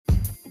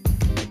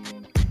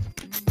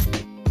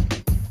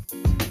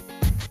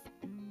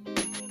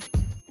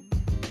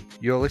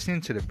You're listening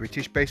to the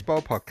British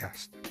Baseball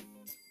Podcast.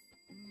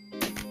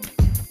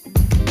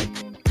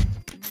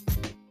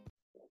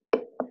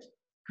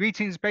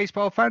 Greetings,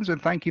 baseball fans, and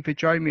thank you for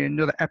joining me in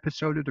another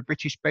episode of the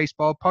British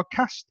Baseball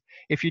Podcast.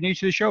 If you're new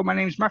to the show, my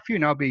name is Matthew,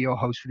 and I'll be your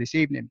host for this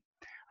evening.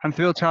 I'm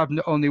thrilled to have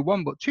not only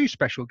one but two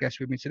special guests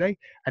with me today,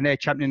 and they're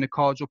championing the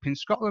cause up in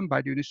Scotland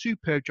by doing a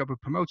superb job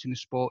of promoting the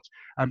sport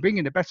and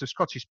bringing the best of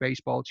Scottish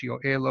baseball to your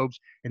earlobes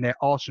in their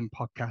awesome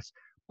podcast,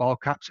 Ball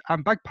Caps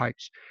and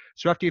Bagpipes.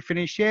 So after you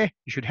finish here,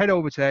 you should head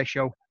over to their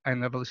show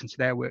and have a listen to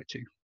their work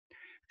too.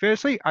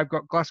 Firstly, I've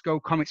got Glasgow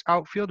Comets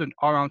outfield and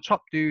all-round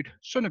top dude,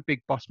 son of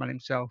Big Boss Man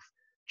himself,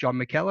 John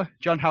McKellar.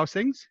 John, how's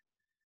things?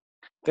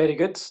 Very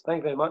good. Thank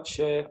you very much.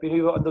 Been a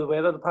bit under the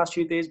weather the past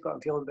few days, but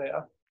I'm feeling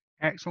better.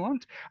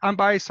 Excellent. And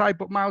by his side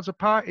but miles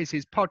apart is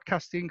his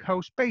podcasting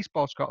host,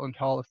 Baseball Scotland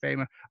Hall of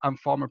Famer and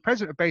former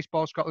president of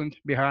Baseball Scotland,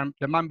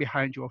 the man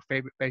behind your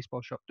favourite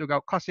baseball shop,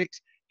 Dugout Classics.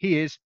 He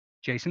is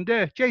Jason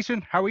Durr.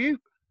 Jason, how are you?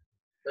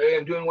 Hey,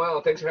 I'm doing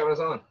well. Thanks for having us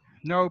on.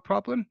 No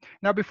problem.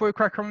 Now, before we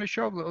crack on the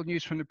show, a little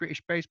news from the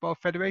British Baseball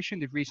Federation.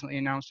 They've recently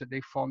announced that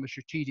they've formed a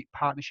strategic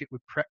partnership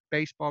with Prep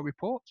Baseball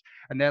Reports,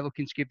 and they're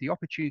looking to give the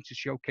opportunity to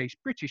showcase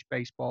British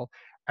baseball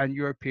and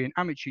European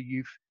amateur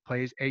youth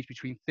players aged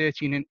between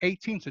 13 and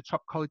 18 to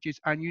top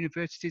colleges and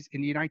universities in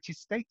the United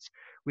States,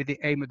 with the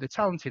aim of the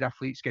talented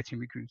athletes getting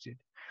recruited.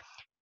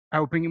 I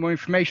will bring you more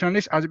information on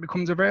this as it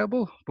becomes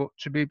available, but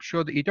to be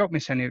sure that you don't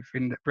miss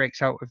anything that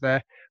breaks out of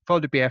there, follow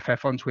the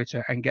BFF on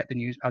Twitter and get the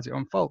news as it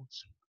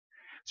unfolds.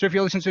 So if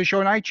you're listening to the show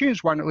on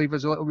iTunes, why not leave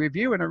us a little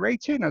review and a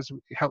rating, as it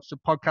helps the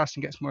podcast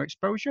and gets more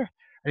exposure.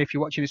 And if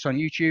you're watching this on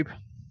YouTube,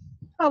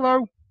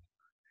 hello.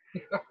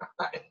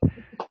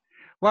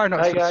 Why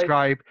not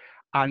subscribe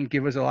and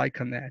give us a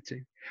like on there too.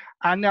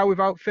 And now,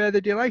 without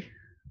further delay,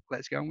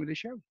 let's get on with the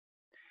show.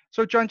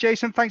 So John,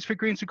 Jason, thanks for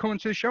agreeing to come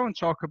onto the show and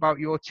talk about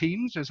your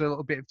teams as a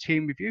little bit of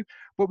team review.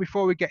 But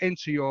before we get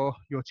into your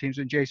teams,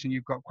 and Jason,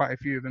 you've got quite a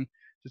few of them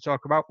to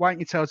talk about, why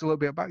don't you tell us a little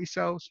bit about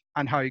yourselves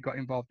and how you got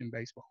involved in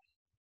baseball?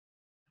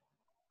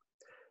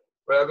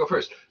 Right, I'll go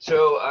first.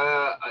 So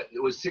I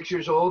was 6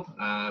 years old.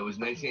 It was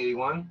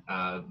 1981.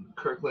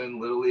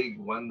 Kirkland Little League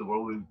won the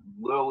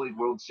Little League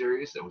World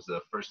Series. That was the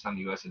first time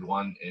the U.S. had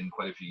won in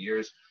quite a few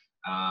years.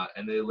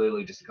 And they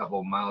literally just a couple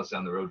of miles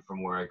down the road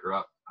from where I grew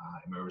up. I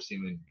remember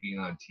seeing them being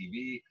on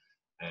TV.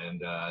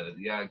 And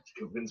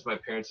convinced my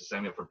parents to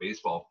sign me up for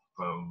baseball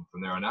from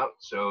there on out.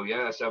 So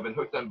I've been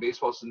hooked on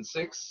baseball since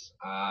 6.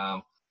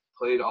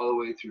 Played all the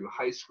way through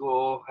high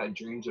school. Had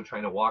dreams of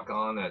trying to walk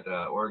on at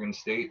Oregon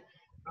State.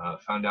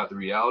 Found out the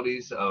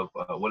realities of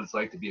what it's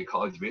like to be a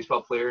college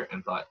baseball player,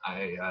 and thought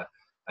I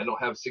don't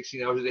have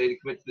 16 hours a day to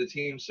commit to the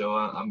team, so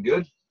I'm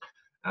good.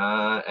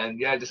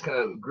 I just kind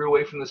of grew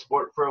away from the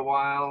sport for a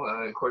while.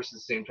 Of course, at the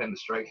same time, the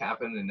strike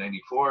happened in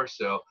 '94,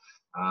 so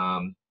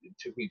it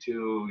took me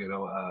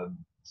to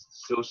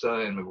Sosa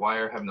and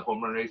McGuire having the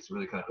home run race to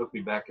really kind of hook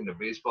me back into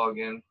baseball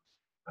again.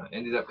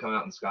 Ended up coming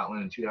out in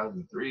Scotland in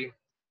 2003.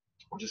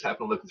 Just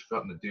happened to look for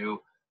something to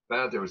do.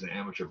 Found out there was an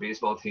amateur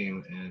baseball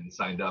team and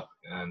signed up,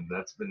 and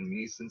that's been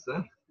me since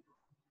then.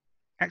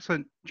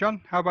 Excellent.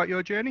 John, how about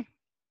your journey?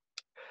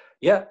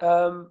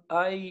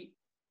 I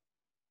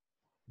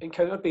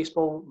encountered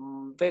baseball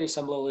very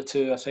similarly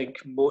to, I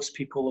think, most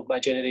people of my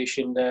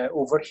generation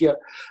over here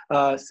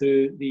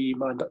through the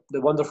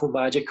wonderful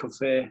magic of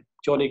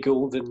Johnny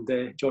Gould and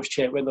Josh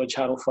Chetwynd on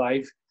Channel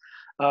 5.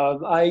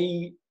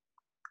 I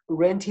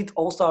rented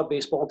All-Star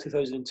Baseball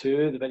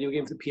 2002, the video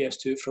game for the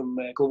PS2 from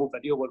Global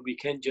Video one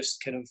weekend,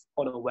 just kind of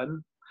on a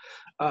whim,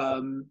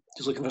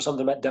 just looking for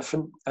something a bit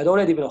different. I'd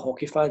already been a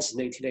hockey fan since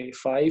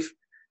 1995,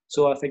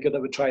 so I figured I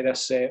would try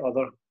this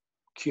other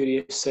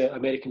curious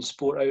American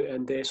sport out,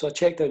 and so I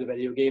checked out the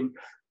video game,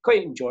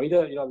 quite enjoyed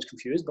it. I was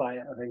confused by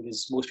it, I think,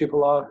 as most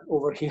people are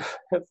over here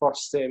at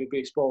first with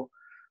baseball,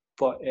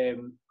 but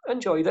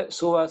enjoyed it.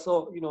 So I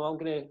thought, I'm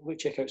going to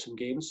check out some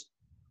games.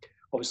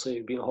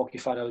 Obviously, being a hockey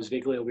fan, I was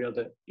vaguely aware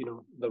that,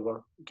 there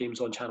were games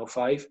on Channel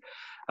 5.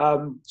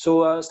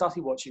 So I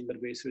started watching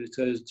midway through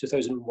the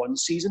 2001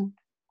 season.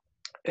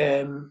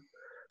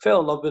 Fell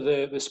in love with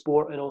the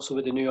sport and also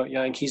with the New York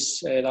Yankees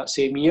that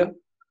same year.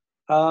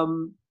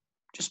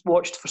 Just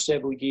watched for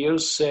several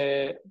years.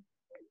 Never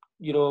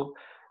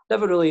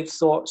really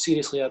thought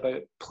seriously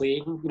about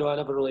playing. I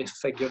never really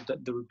figured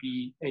that there would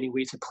be any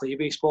way to play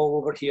baseball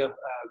over here.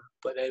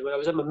 But then when I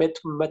was in my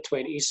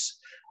mid-20s,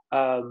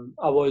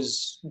 I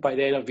was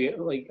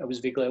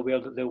vaguely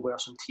aware that there were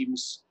some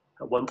teams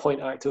at one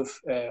point active.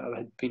 I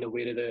had been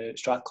aware of the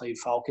Strathclyde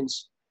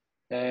Falcons.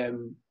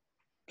 So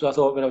I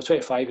thought when I was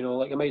 25,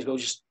 I might as well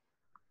just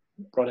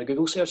run a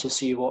Google search and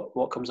see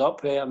what comes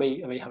up. I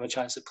might have a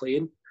chance of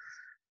playing.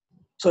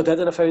 So I did,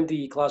 and I found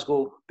the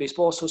Glasgow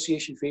Baseball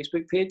Association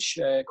Facebook page,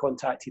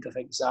 contacted, I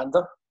think,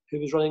 Xander, who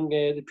was running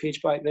the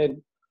page back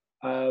then.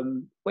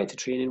 Went to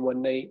training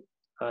one night,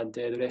 and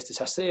the rest is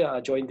history. I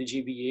joined the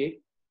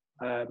GBA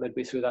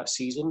midway through that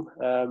season,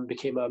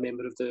 became a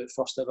member of the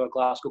first ever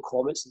Glasgow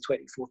Comets in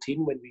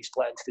 2014 when we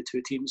split into the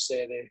two teams,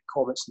 the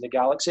Comets and the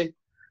Galaxy.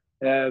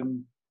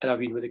 And I've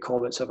been with the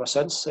Comets ever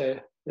since.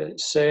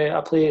 It's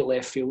I play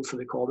left field for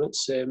the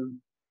Comets, and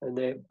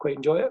quite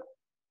enjoy it.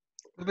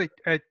 Lovely.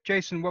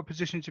 Jason, what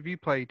positions have you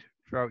played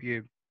throughout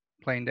your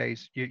playing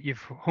days?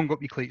 You've hung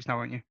up your cleats now,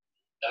 haven't you?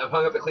 I've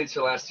hung up the cleats for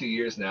the last 2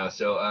 years now.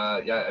 So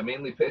yeah, I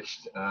mainly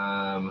pitched,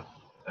 and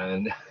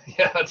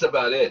yeah, that's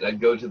about it. I'd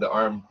go to the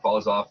arm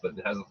falls off, but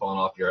it hasn't fallen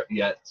off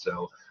yet.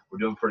 So we're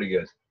doing pretty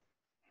good.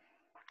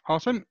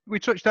 Awesome. We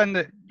touched on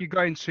that you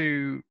got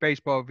into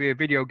baseball via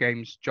video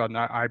games, John.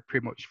 I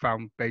pretty much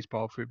found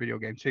baseball through video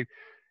games too.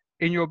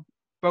 In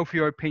both of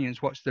your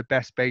opinions, what's the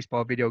best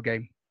baseball video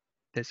game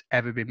that's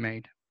ever been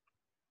made?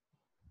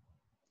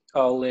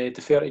 I'll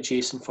defer to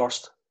Jason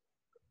first.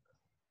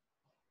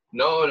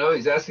 No,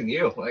 he's asking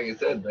you. Like I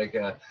said,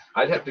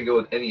 I'd have to go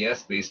with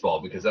NES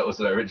baseball because that was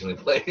what I originally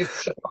played.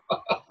 So.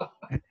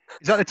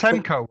 Is that the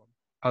Temco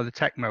or the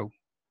Tecmo?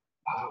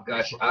 Oh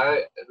gosh,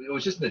 it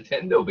was just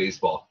Nintendo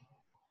baseball.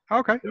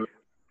 Okay.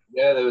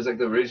 There was like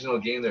the original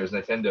game. There was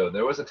Nintendo.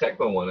 There was a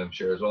Tecmo one, I'm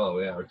sure as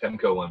well. Yeah, or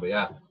Temco one, but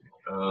yeah.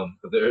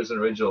 But there is an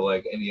original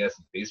like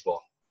NES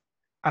baseball.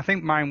 I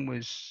think my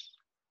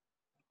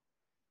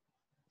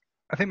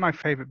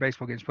favorite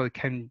baseball game is probably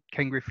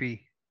Ken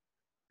Griffey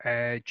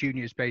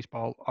Junior's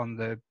baseball on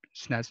the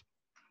SNES.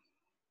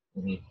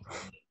 Mm-hmm.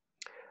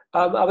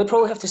 I would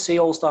probably have to say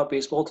All-Star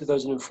Baseball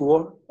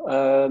 2004.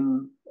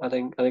 I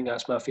think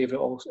that's my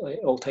favourite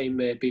all-time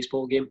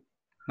baseball game.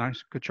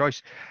 Nice, good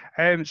choice.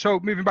 So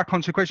moving back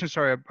onto the question,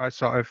 sorry, I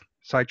sort of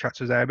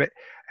sidetracked us there a bit.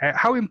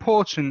 How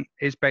important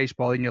is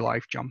baseball in your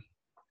life, John?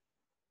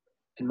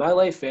 In my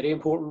life, very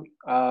important.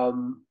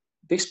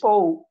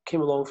 Baseball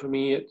came along for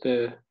me at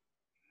the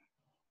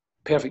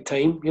perfect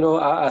time. You know,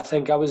 I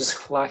think I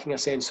was lacking a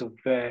sense of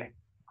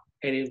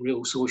any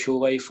real social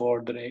life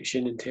or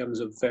direction in terms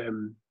of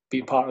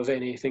being part of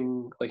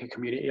anything like a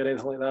community or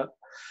anything like that.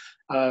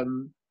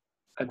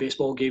 And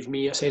baseball gave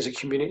me a sense of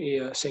community,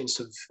 a sense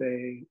of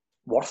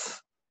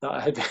worth that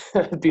I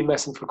had been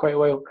missing for quite a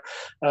while.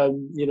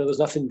 You know, there's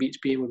nothing beats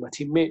being with my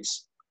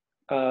teammates.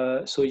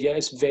 So yeah,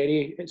 it's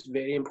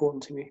very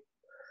important to me,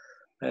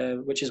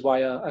 which is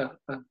why I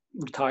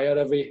retire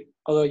every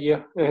other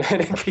year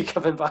and keep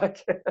coming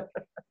back.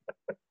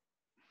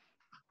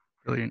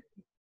 Brilliant.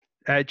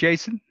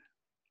 Jason?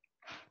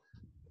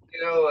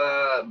 You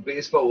know,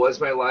 baseball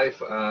was my life.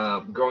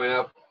 Growing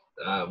up,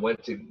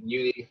 went to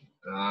uni,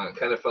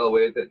 kind of fell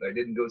away with it. I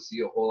didn't go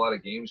see a whole lot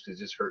of games because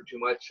it just hurt too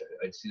much.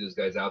 I'd see those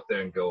guys out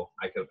there and go,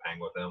 I could have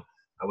hanged with them.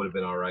 I would have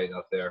been all right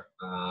out there.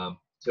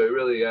 So it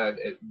really,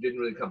 it didn't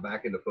really come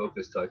back into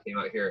focus till I came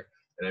out here,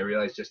 and I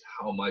realized just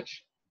how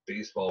much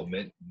baseball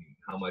meant to me,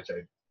 how much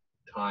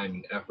time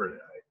and effort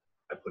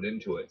I put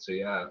into it. So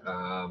yeah,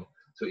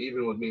 so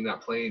even with me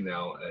not playing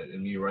now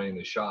and me running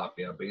the shop,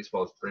 yeah,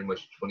 baseball is pretty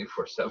much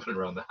 24/7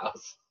 around the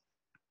house.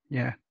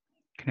 Yeah,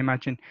 can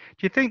imagine.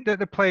 Do you think that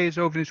the players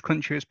over in this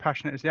country are as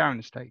passionate as they are in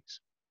the States?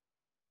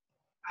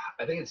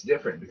 I think it's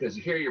different because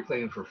here you're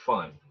playing for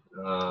fun.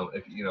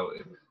 If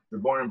you're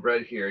born and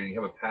bred here and you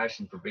have a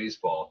passion for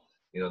baseball,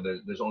 you know,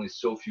 there's only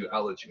so few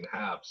outlets you can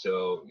have.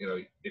 So, you know,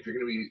 if you're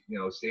going to be, you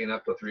know, staying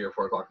up till 3 or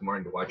 4 o'clock in the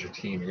morning to watch your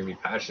team, you're going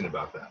to be passionate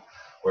about that.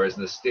 Whereas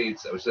in the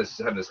States, I was just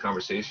having this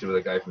conversation with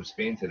a guy from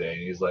Spain today,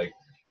 and he's like,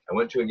 I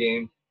went to a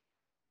game,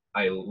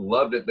 I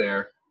loved it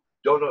there,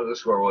 don't know what the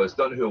score was,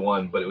 don't know who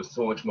won, but it was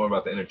so much more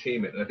about the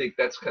entertainment. And I think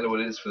that's kind of what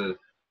it is for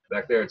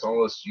back there. It's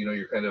almost, you know,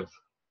 you're kind of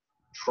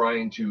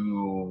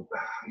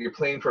you're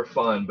playing for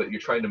fun, but you're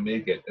trying to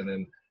make it. And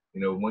then,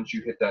 you know, once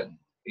you hit that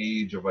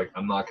age of like,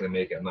 I'm not going to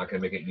make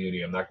it in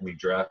uni, I'm not going to be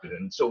drafted,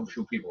 and so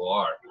few people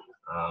are,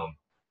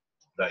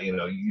 that, you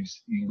know, you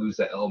lose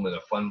that element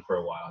of fun for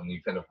a while, and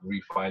you kind of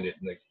refine it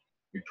in like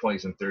your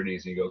 20s and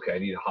 30s, and you go, okay, I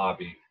need a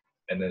hobby,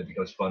 and then it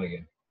becomes fun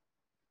again.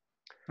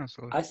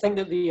 Absolutely. I think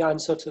that the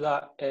answer to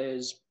that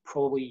is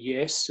probably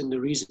yes, and the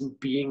reason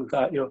being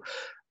that, you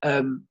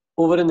know,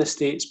 over in the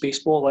States,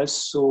 baseball is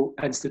so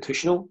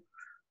institutional,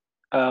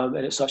 and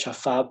it's such a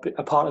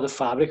part of the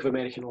fabric of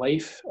American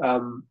life,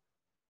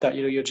 that,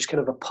 you know, you're just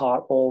kind of a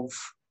part of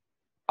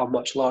a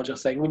much larger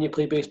thing when you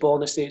play baseball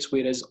in the States,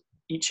 whereas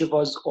each of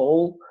us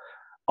all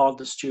are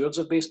the stewards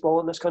of baseball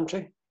in this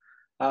country.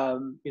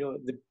 You know,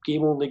 the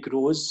game only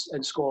grows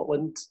in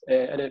Scotland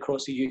and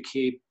across the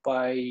UK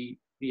by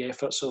the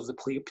efforts of the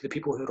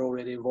people who are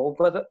already involved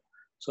with it.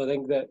 So I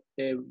think that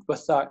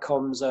with that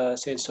comes a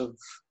sense of,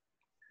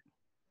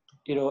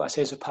 you know, a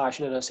sense of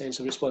passion and a sense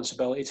of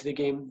responsibility to the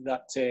game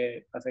that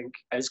I think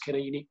is kind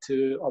of unique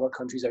to other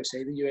countries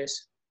outside the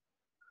US.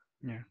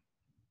 Yeah.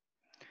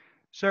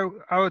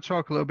 So I will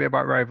talk a little bit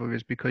about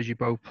rivalries because you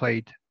both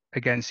played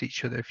against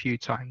each other a few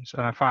times,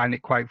 and I find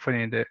it quite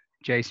funny that,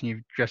 Jason,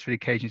 you've dressed for the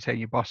occasion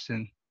taking your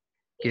Boston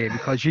gear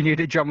because you knew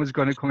that John was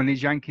going to come in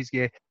his Yankees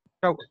gear.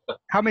 So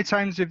how many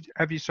times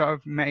have you sort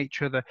of met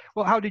each other?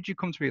 Well, how did you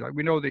come to be like?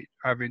 We know that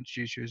I've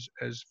introduced you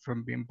as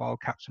from being ball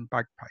caps and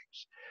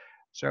bagpipes.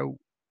 So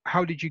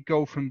how did you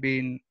go from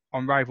being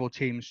on rival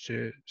teams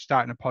to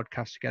starting a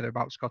podcast together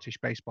about Scottish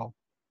baseball?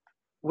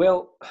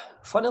 Well,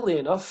 funnily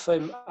enough,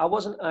 I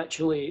wasn't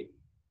actually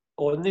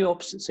on the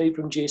opposite side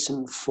from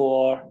Jason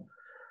for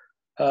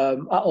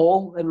at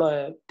all in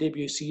my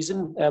debut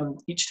season.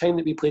 Each time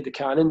that we played the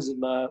Cannons in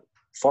my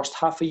first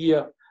half a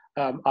year,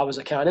 I was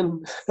a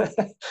Cannon.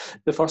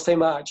 The first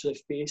time I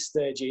actually faced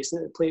Jason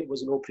at the plate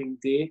was an opening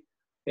day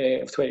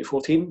of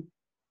 2014.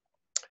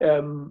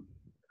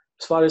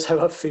 As far as how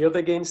I've fared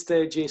against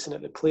Jason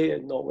at the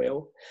plate, not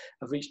well.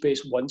 I've reached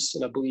base once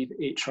and I believe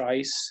 8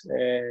 tries,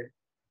 a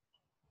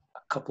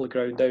couple of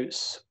ground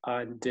outs,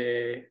 and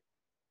the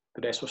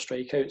rest were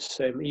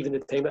strikeouts. Even the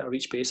time that I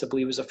reached base, I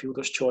believe, was a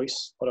fielder's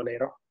choice or an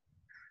error.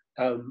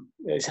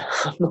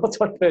 I've not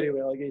done very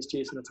well against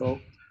Jason at all.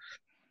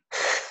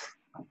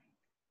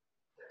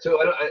 So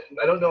I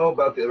don't know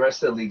about the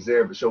rest of the leagues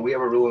there, but so we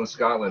have a rule in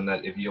Scotland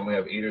that if you only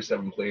have 8 or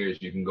 7 players,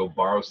 you can go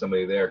borrow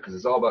somebody there because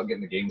it's all about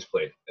getting the games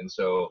played. And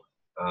so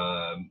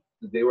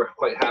they were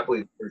quite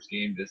happily the first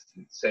game just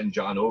to send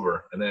John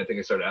over, and then I think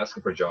I started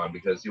asking for John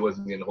because he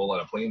wasn't getting a whole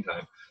lot of playing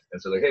time.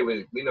 And so like, hey,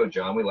 we know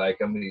John, we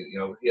like him.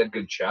 He had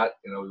good chat.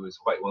 He was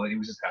quite willing. He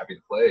was just happy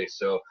to play.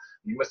 So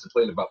he must have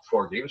played about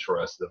 4 games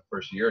for us the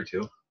first year or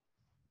two.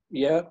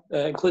 Yeah,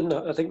 including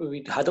I think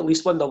we had at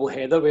least one double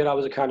header where I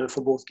was a Cannon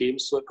for both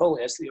games, so it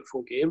probably has 3 or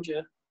 4 games.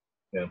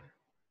 Yeah.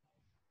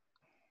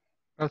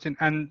 Elton,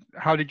 and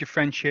how did your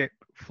friendship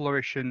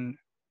flourish, and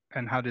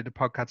how did the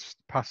podcast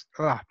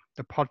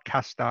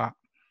start?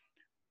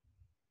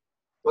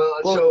 Well,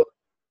 so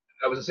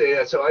I was gonna say,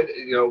 yeah. So I,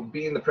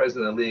 being the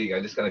president of the league, I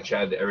just kind of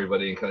chatted to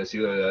everybody and kind of see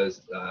what it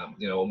is.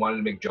 Wanted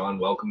to make John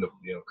welcome to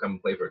come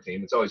and play for a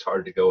team. It's always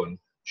hard to go and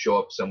show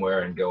up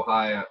somewhere and go,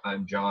 hi,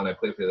 I'm John. I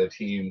play for the other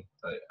team.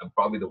 I'm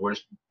probably the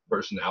worst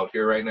person out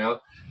here right now,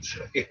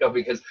 so,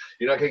 because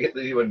you're not gonna get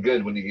anyone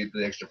good when you get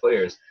the extra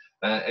players.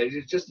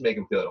 And just to make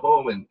him feel at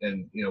home,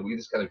 and we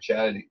just kind of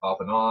chatted off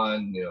and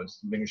on,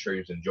 just making sure he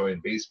was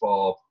enjoying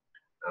baseball.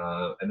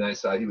 And then I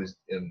saw he was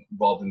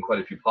involved in quite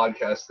a few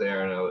podcasts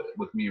there, and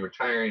with me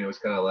retiring, it was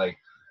kind of like,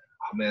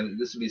 oh man,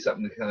 this would be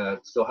something to kind of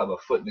still have a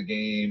foot in the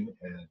game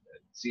and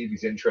see if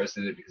he's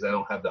interested in it, because I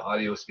don't have the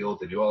audio skill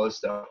to do all this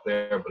stuff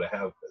there, but I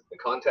have the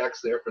contacts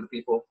there for the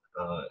people.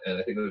 And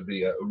I think it would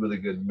be a really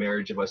good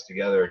marriage of us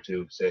together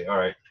to say, all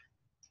right,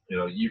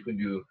 you can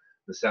do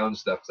the sound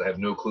stuff because I have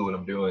no clue what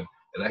I'm doing,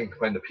 and I can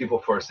find the people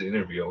for us to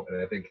interview.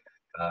 And I think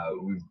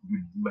we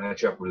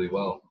match up really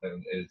well,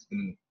 and it's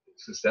been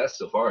success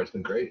so far. It's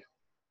been great.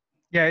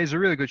 Yeah, it's a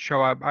really good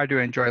show. I do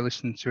enjoy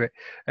listening to it.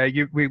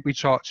 We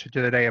talked the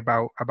other day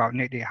about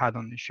Nick that you had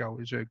on the show.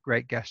 He was a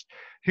great guest.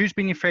 Who's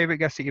been your favourite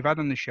guest that you've had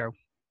on the show?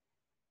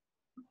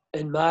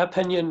 In my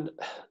opinion,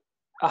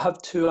 I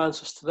have 2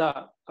 answers to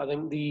that. I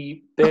think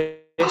the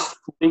best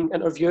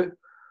interview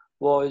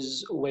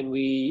was when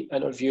we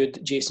interviewed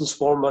Jason's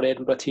former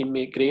Edinburgh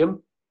teammate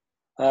Graham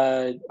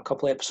a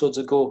couple of episodes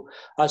ago.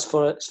 As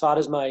far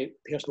as my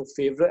personal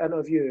favourite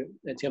interview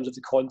in terms of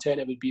the content,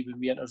 it would be when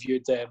we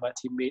interviewed my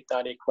teammate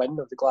Danny Quinn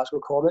of the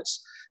Glasgow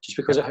Comets, just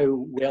because of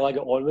how well I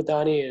got on with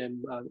Danny,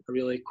 and I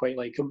really quite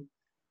like him.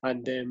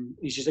 And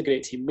he's just a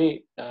great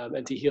teammate,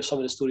 and to hear some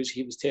of the stories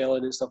he was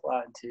telling and stuff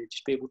like that, and to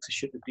just be able to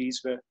shoot the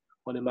breeze with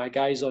one of my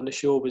guys on the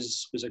show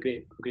was a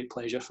great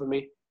pleasure for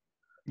me.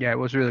 Yeah, it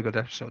was a really good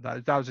episode.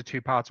 That was a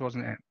 2-part,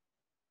 wasn't it?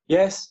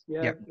 Yes,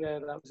 yeah,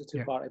 that was a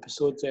 2-part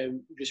episode.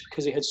 Just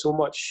because he had so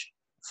much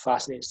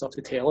fascinating stuff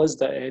to tell us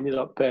that I ended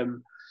up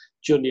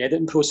during the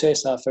editing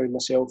process, I found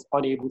myself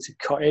unable to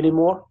cut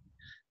anymore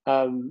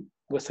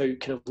without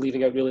kind of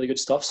leaving out really good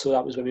stuff. So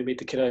that was when we made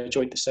the kind of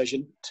joint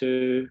decision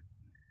to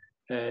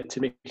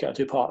make it a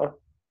 2-parter.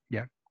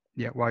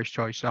 Yeah, wise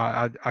choice.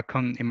 I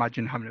couldn't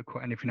imagine having to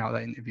cut anything out of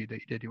that interview that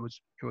you did. It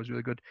was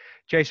really good.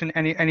 Jason,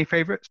 any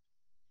favourites?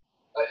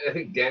 I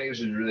think Danny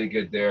was really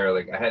good there.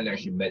 Like, I hadn't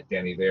actually met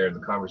Danny there, and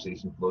the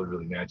conversation flowed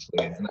really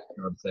naturally. And like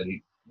John said,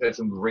 he had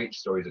some great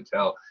stories to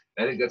tell.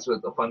 And I think that's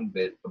what the fun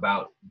bit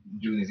about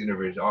doing these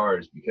interviews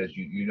is because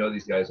you know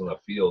these guys on the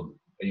field,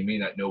 and you may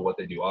not know what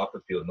they do off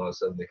the field, and all of a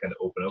sudden they kind of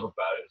open up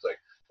about it. It's like,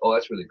 oh,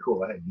 that's really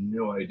cool. I had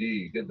no idea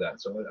you did that.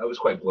 So I was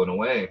quite blown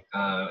away.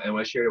 And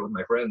when I shared it with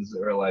my friends,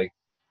 they were like,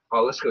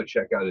 oh, let's go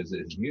check out his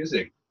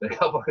music. And a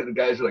couple of the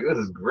guys were like,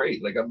 this is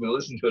great. Like, I'm going to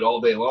listen to it all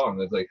day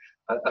long. It's like,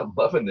 I'm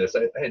loving this.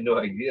 I had no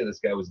idea this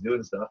guy was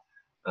doing stuff.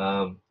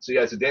 So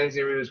Danny's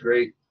interview was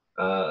great.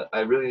 I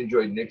really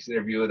enjoyed Nick's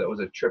interview. That was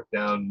a trip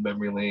down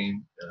memory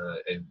lane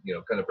and,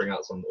 kind of bring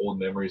out some old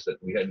memories that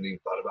we hadn't even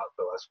thought about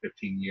for the last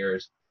 15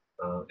 years.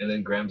 And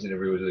then Graham's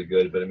interview was really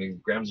good. But, I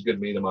mean, Graham's a good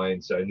mate of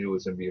mine, so I knew it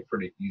was going to be a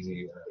pretty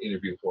easy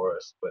interview for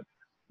us. But,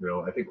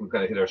 I think we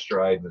kind of hit our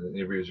stride, and the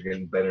interviews are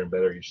getting better and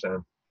better each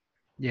time.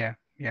 Yeah.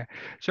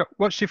 So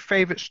what's your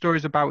favourite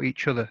stories about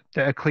each other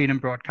that are clean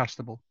and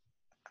broadcastable?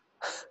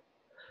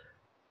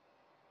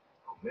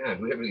 Oh,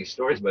 man, we have any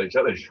stories about each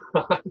other.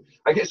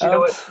 I guess, you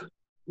know what?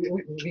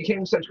 We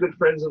became such good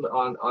friends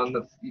on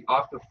the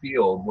off the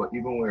field,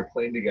 even when we were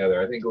playing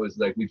together. I think it was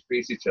like we'd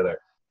face each other.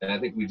 And I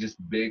think we just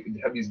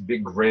have these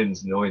big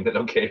grins knowing that,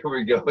 okay, here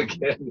we go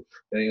again.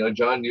 And,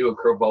 John knew a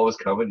curveball was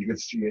coming. You could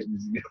see it.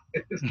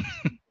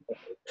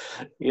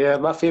 Yeah,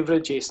 my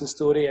favourite Jason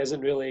story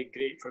isn't really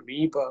great for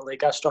me, but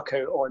like I struck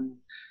out on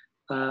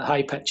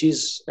high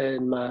pitches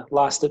in my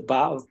last at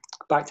bat of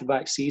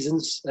back-to-back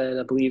seasons, and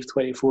I believe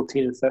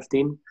 2014 and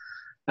 15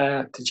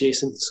 to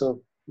Jason.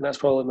 So that's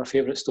probably my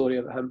favourite story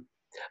about him.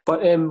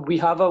 But we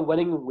have a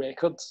winning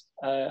record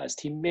as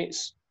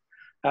teammates.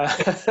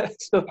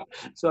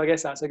 So I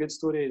guess that's a good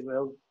story as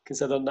well,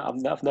 considering that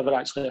I've never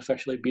actually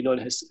officially been on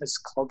his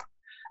club.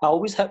 I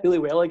always hit really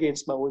well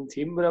against my own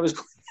team when I was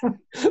playing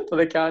for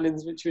the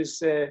Cannons, which was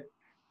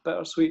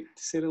bittersweet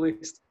to say the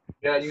least.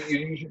 Yeah, you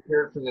usually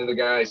hear from the other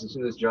guys as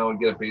soon as John would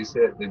get a base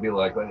hit, they'd be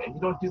like, "You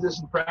don't do this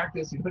in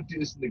practice. You don't do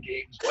this in the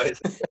games. Why is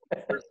the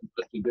person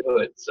supposed to do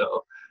it?"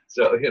 So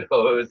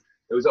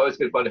it was always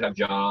good fun to have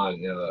John on.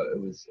 It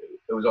was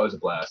always a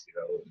blast.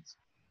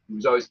 He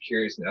was always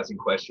curious and asking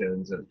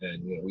questions, and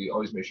we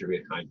always made sure we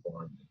had time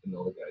for him, and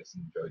all the guys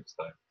enjoyed his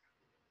time.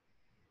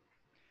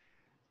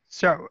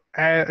 So,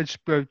 just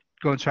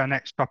going to our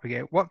next topic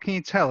here. What can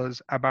you tell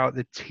us about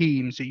the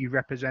teams that you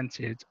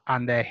represented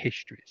and their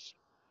histories?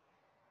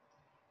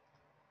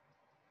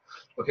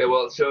 Okay,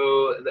 well,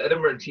 so the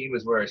Edinburgh team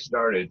is where I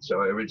started.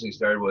 So I originally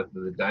started with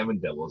the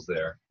Diamond Devils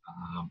there.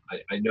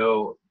 I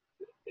know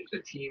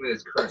the team in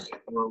its current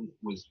form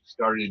was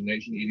started in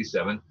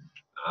 1987.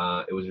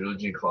 It was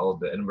originally called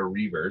the Edinburgh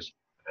Reavers,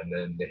 and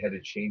then they had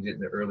to change it in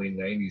the early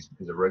 90s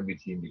because the rugby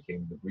team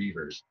became the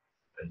Reavers.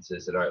 And so they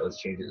said, all right, let's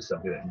change it to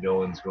something that no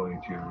one's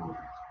going to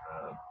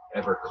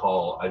ever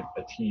call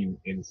a team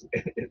in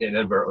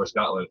Edinburgh or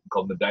Scotland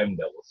called the Diamond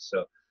Devils.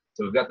 So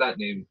we've got that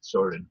name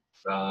sorted.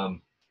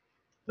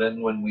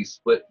 Then when we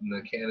split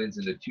the Cannons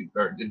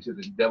into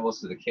the Devils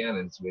to the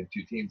Cannons, we had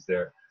two teams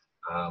there.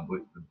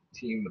 The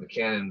team of the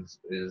Cannons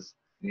is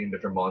named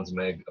after Mons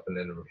Meg up in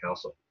Edinburgh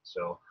Castle.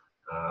 So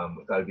I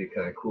thought it'd be a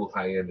kind of cool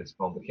tie-in. It's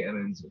called the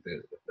Cannons with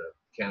the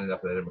cannon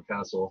up in Edinburgh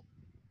Castle.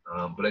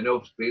 But I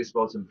know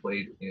baseball's been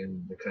played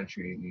in the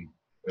country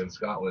in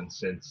Scotland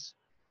since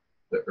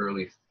the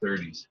early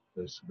 30s.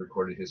 There's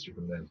recorded history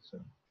from then. So.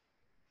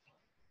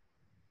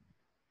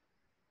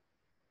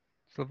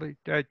 Lovely.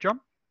 John?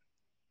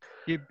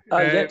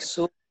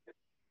 So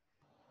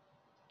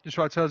just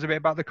want to tell us a bit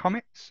about the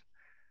Comets?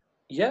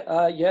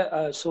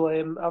 So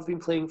I've been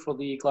playing for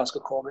the Glasgow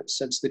Comets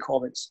since the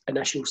Comets'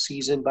 initial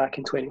season back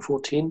in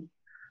 2014.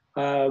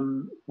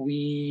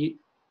 We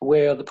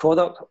were the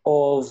product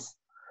of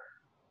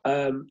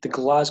the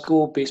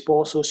Glasgow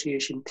Baseball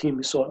Association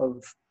team sort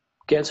of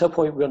getting to a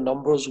point where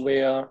numbers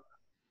were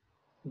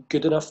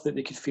good enough that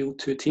they could field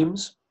two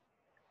teams.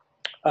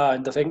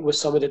 And I think with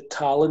some of the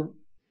talent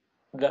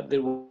that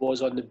there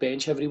was on the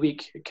bench every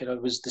week, it kind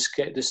of was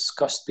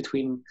discussed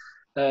between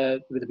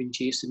would have been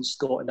Jason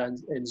Stott and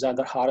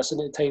Xander Harrison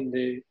at the time,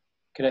 the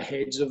kind of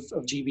heads of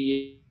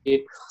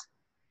GBA,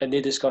 and they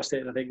discussed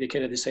it, and I think they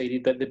kind of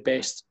decided that the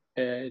best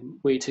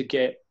way to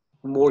get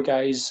more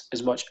guys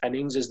as much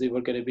innings as they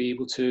were going to be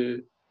able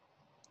to,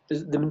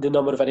 the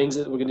number of innings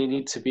that we're going to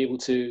need to be able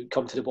to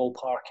come to the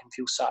ballpark and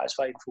feel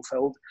satisfied and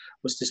fulfilled,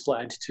 was to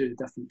split into two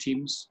different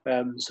teams.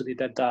 So they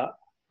did that.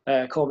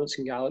 Comets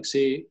and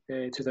Galaxy,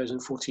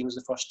 2014 was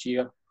the first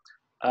year.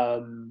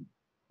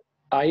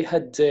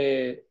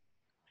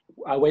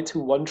 I went to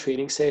one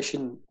training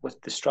session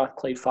with the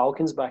Strathclyde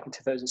Falcons back in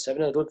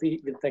 2007. I don't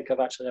even think I've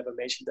actually ever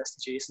mentioned this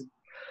to Jason.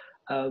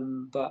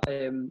 But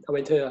I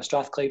went to a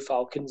Strathclyde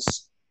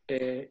Falcons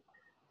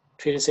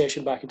training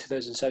session back in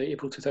 2007,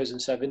 April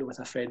 2007, with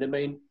a friend of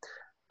mine.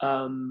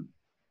 And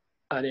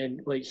then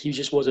he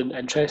just wasn't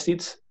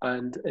interested,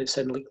 and it's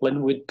in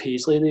Linwood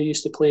Paisley they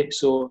used to play.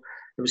 So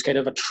it was kind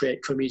of a trek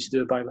for me to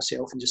do it by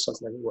myself, and just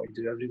something I didn't want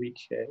to do every week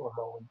on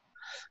my own,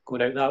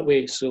 going out that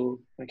way. So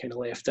I kind of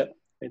left it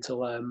until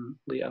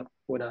later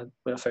when I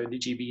found the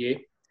GBA.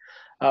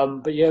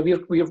 But yeah,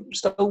 we're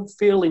still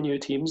fairly new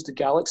teams. The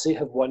Galaxy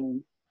have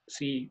won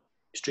 3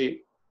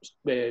 straight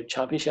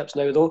championships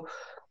now, though.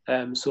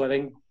 So I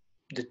think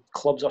the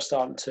clubs are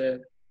starting to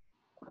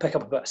pick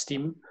up a bit of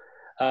steam.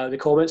 The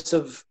Comets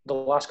have, the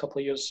last couple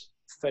of years,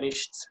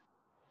 finished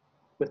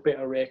with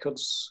better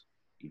records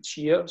each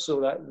year,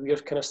 so that we're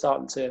kind of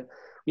starting to,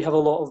 we have a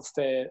lot of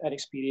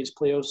inexperienced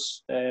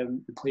players,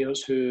 the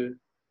players who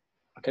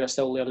are kind of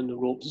still learning the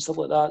ropes and stuff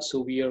like that, so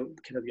we are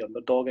kind of the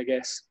underdog, I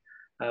guess.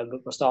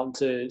 But we're starting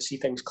to see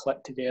things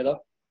click together.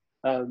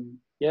 But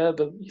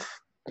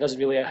there isn't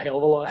really a hell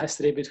of a lot of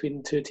history between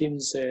the two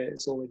teams.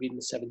 It's only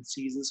been 7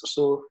 seasons or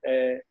so.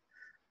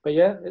 But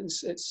yeah,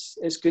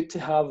 it's good to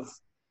have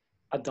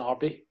a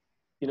derby.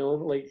 I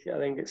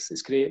think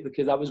it's great,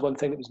 because that was one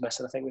thing that was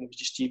missing, I think, when it was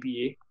just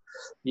GBA.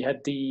 You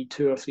had the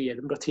 2 or 3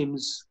 Edinburgh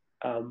teams,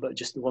 but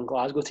just the one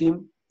Glasgow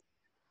team.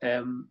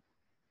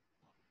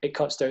 It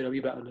cuts down a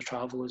wee bit on the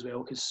travel as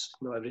well, because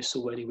every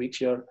so many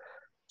weeks you're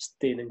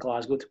staying in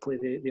Glasgow to play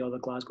the other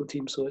Glasgow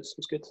team, so it's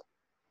good.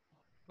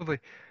 Lovely.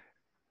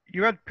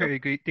 You had a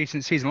pretty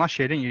decent season last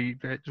year, didn't you?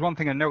 There's one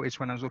thing I noticed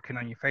when I was looking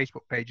on your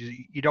Facebook page, is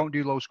you don't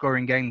do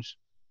low-scoring games.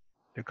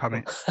 The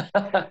Comets.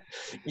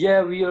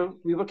 Yeah, we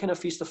were kind of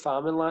feast or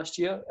famine last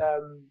year.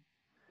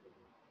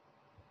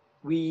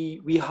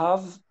 We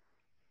have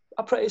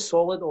a pretty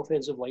solid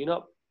offensive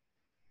lineup.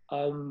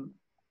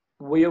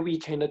 Where we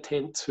kind of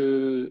tend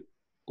to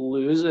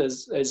lose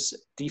is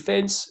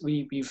defense.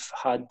 We've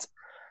had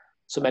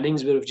some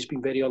innings where we've just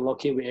been very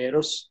unlucky with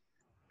errors,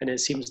 and it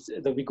seems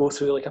that we go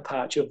through like a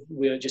patch of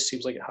where it just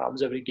seems like it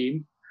happens every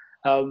game.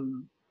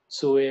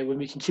 So when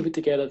we can keep it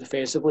together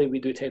defensively, we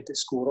do tend to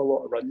score a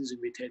lot of runs and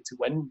we tend to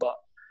win. But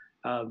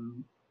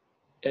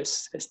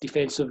it's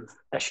defensive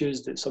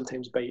issues that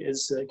sometimes bite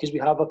us, because we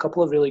have a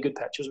couple of really good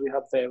pitchers. We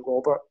have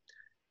Robert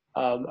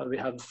and we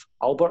have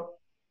Albert,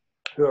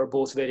 who are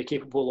both very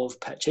capable of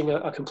pitching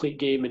a complete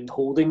game and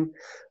holding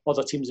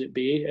other teams at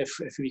bay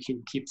if we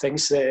can keep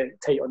things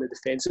tight on the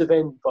defensive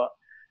end. But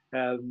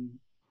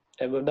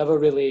and we've never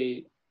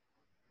really,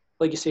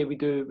 like you say, we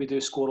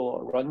do score a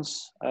lot of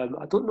runs.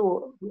 I don't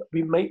know.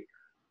 We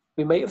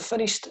might have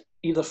finished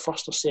either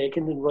first or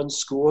second in runs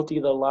scored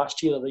either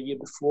last year or the year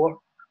before.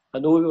 I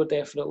know we were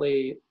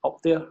definitely up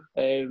there.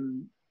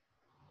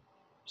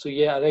 So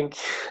yeah, I think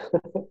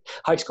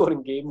high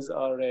scoring games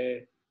are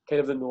kind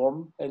of the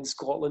norm in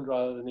Scotland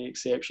rather than the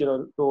exception.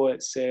 Although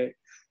it's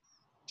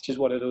just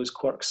one of those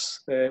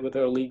quirks with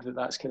our league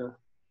that's kind of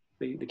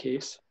the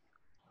case.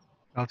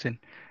 Elton.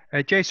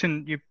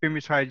 Jason, you've been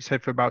retired, you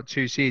said, for about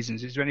 2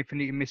 seasons. Is there anything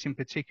that you're missing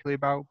particularly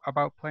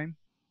about playing?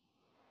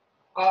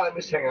 I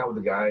miss hanging out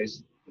with the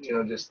guys. You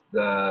know, just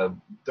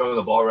throwing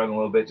the ball around a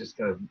little bit, just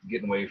kind of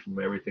getting away from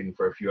everything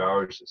for a few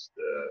hours. Just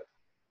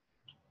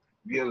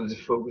being able to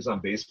just focus on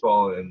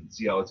baseball and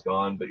see how it's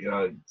gone. But you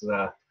know, it's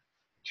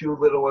 2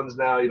 little ones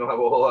now. You don't have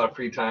a whole lot of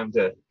free time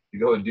to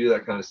go and do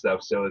that kind of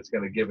stuff. So it's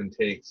kind of give and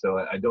take. So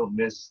I don't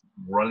miss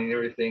running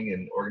everything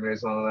and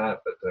organizing all of that,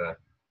 but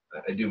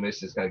I do miss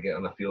just kind of getting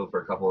on the field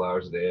for a couple of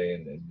hours a day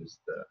and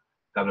just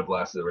having a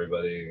blast with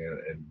everybody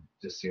and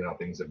just seeing how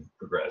things have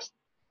progressed.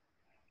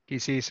 Do you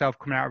see yourself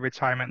coming out of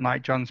retirement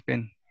like John's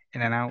been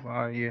in and out?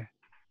 Or you,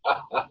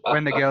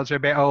 when the girls are a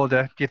bit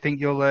older, do you think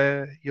you'll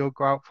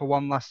go out for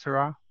one last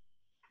hurrah?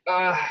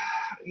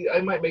 I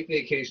might make the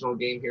occasional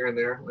game here and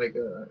there. Like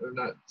I'm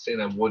not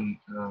saying I wouldn't.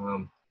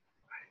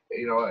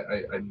 You know,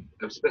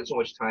 I've spent so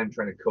much time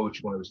trying to coach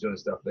when I was doing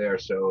stuff there,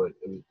 so it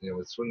was, you know,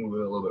 with swinging we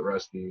were a little bit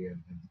rusty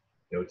and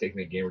you know,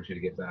 taking a game or 2 to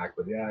get back.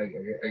 But yeah,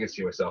 I can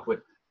see myself.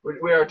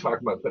 We are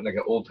talking about putting like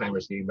an old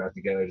timers game back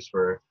together just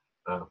for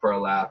a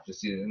laugh to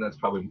see, and that's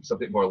probably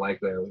something more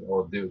likely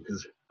I'll do,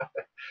 because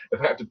if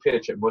I have to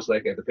pitch, I most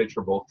likely have to pitch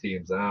for both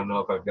teams. And I don't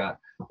know if I've got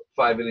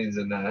 5 innings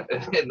in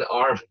the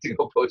arm to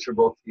go coach for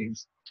both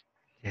teams.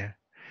 Yeah.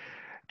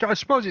 I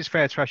suppose it's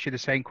fair to ask you the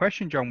same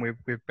question, John, with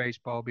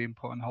baseball being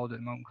put on hold at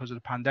the moment because of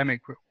the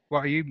pandemic. What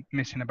are you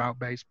missing about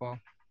baseball?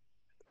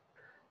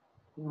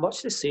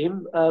 Much the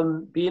same.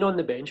 Being on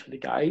the bench with the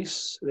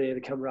guys, the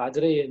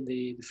camaraderie and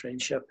the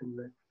friendship and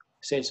the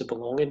sense of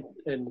belonging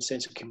and the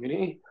sense of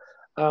community.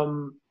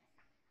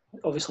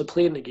 Obviously,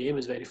 playing the game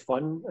is very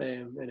fun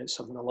and it's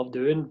something I love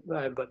doing.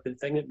 But the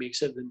thing that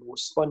makes it the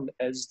most fun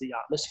is the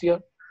atmosphere.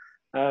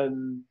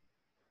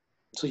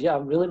 So yeah,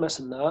 I'm really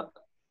missing that.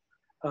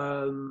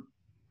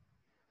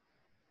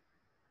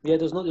 Yeah,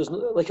 there's no,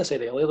 like I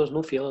said earlier, there's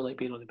no feeling like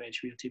being on the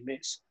bench with your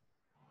teammates.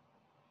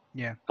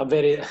 Yeah. I'm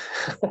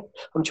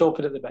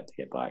chomping at the bit to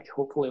get back.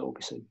 Hopefully it'll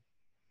be soon.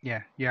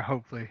 Yeah,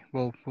 hopefully.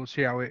 We'll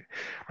see how it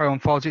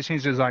unfolds. It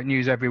seems there's like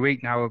news every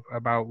week now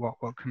about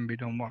what can be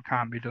done, what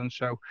can't be done.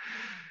 So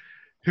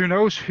who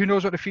knows? Who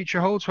knows what the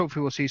future holds?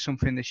 Hopefully we'll see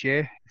something this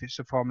year, if it's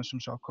the form of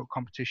some sort of cup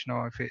competition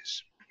or if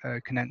it's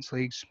condensed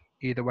leagues.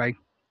 Either way,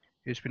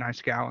 it's been nice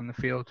to get out on the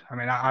field. I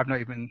mean, I've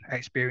not even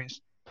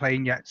experienced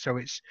playing yet, so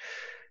it's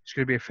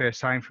going to be a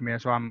first time for me.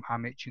 So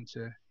I'm itching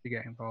to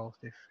get involved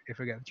if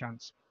I get the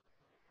chance.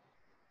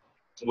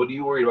 What are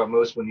you worried about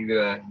most when you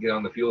get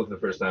on the field for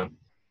the first time?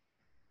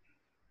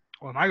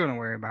 What am I going to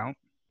worry about?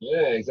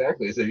 Yeah,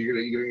 exactly. So you're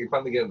gonna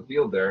finally get on the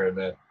field there,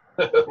 and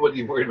what are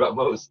you worried about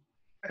most?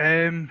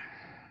 Good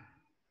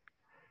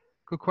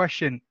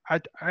question.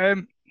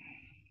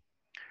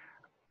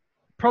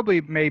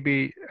 Probably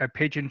maybe a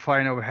pigeon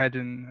flying overhead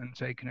and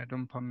taking a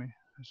dump on me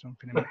or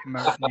something in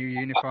my new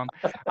uniform.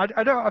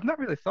 I've not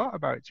really thought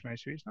about it, to be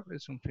honest with you. It's not really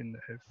something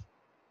that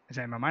is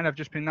in my mind. I've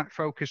just been that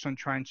focused on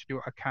trying to do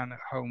what I can at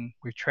home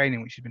with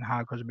training, which has been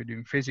hard because I've been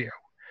doing physio.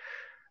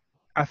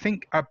 I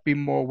think I'd be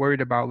more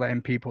worried about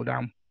letting people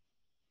down,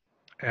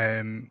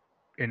 in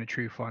a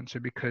truthful answer,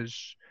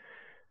 because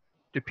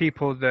the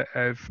people that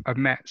I've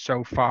met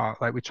so far,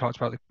 like we talked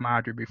about the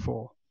camaraderie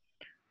before,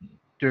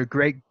 they're a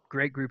great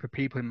group of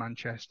people in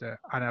Manchester,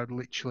 and I would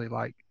literally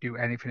like do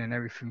anything and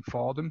everything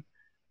for them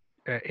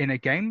in a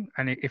game.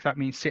 And if that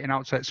means sitting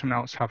out to let someone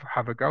else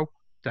have a go,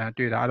 then I'd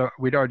do that.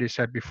 We'd already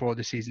said before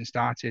the season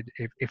started,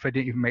 if I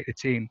didn't even make the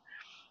team,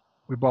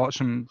 we bought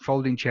some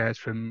folding chairs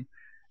from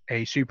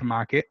a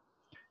supermarket,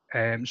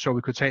 so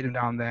we could take them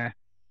down there,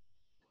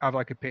 have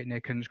like a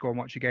picnic and just go and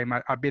watch a game.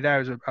 I'd be there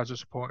as a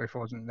supporter if I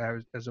wasn't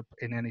there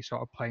in any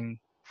sort of playing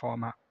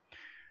format.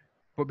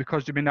 But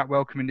because they've been that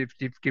welcoming,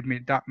 they've given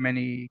me that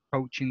many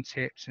coaching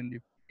tips and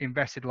they've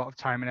invested a lot of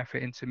time and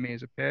effort into me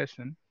as a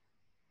person,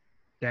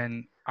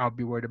 then I'll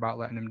be worried about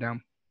letting them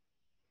down.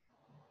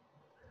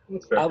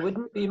 I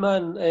wouldn't be,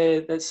 man.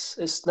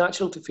 It's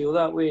natural to feel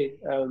that way,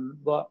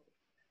 but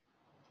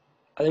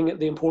I think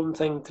the important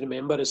thing to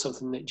remember is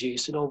something that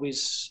Jason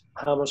always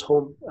hammers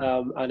home,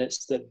 and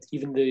it's that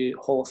even the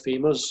Hall of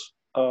Famers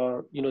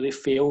are, they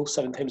fail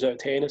 7 times out of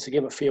 10. It's a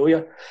game of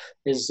failure,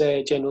 is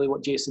generally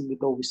what Jason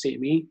would always say to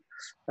me.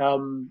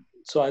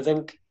 So I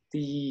think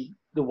the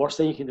worst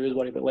thing you can do is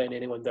worry about letting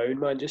anyone down,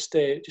 man. Just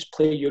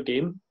play your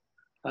game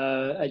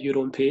at your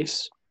own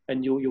pace,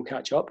 and you'll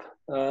catch up.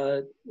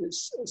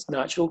 It's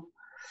natural.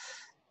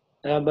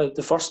 But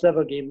the first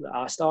ever game that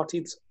I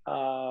started,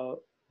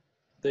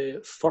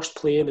 the first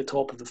play in the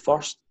top of the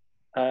first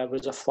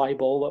was a fly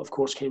ball that, of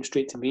course, came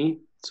straight to me.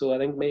 So I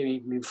think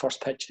maybe my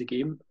first pitch of the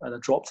game, and I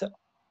dropped it.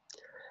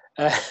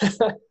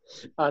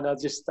 And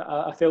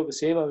I felt the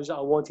same.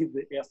 I wanted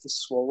the earth to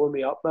swallow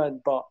me up, man.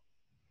 But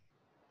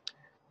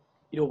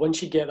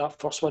once you get that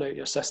first one out of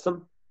your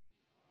system,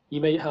 you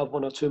might have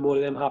one or two more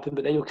of them happen,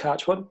 but then you'll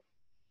catch one,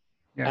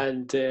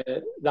 and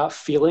that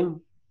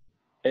feeling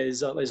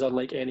is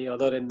unlike any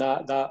other, and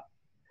that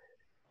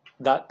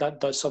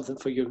does something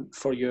for your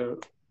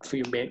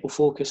mental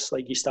focus.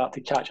 Like, you start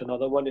to catch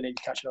another one, and then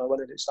you catch another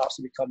one, and it starts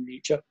to become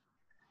nature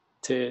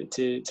to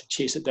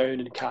chase it down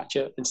and catch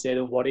it instead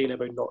of worrying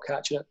about not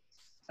catching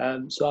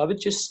it. So I would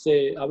just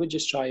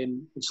try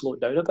and slow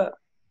it down a bit,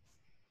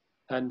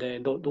 and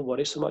don't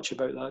worry so much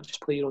about that.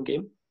 Just play your own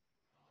game.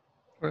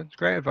 Well, it's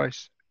great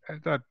advice.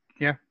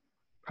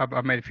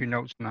 I've made a few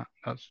notes on that.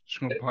 That's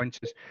some good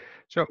pointers.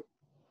 So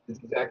it's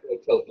exactly what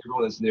I tell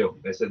everyone that's new.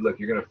 I said, look,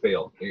 you're going to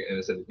fail. And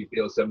I said, if you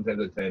fail 7 times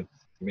out of 10,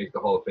 you make the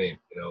Hall of Fame.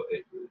 You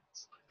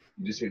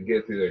just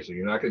get through there. So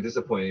you're not going to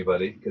disappoint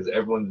anybody, because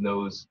everyone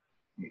knows,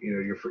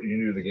 you're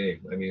new to the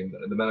game. I mean,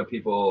 the amount of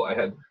people, I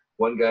had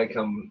one guy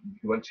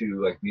he went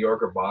to like New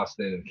York or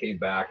Boston and came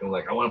back and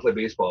like, I want to play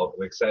baseball.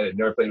 I'm excited.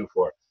 Never played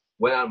before.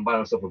 Went out and bought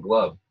himself a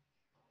glove.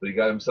 But he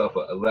got himself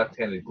a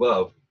left-handed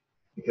glove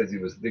because he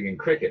was thinking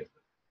cricket.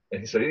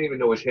 And so he didn't even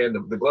know which hand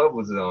the glove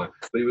was on,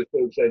 but he was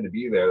so excited to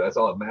be there. That's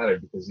all that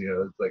mattered, because,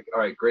 it's like,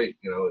 all right, great.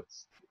 You're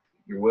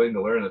willing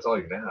to learn. That's all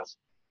you can ask.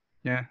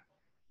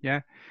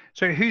 Yeah.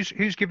 So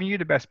who's giving you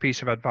the best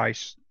piece of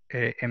advice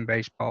in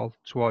baseball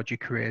towards your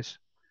careers?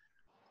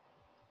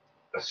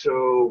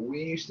 So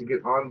we used to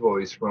get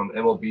envoys from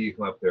MLB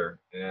come up there,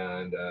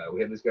 and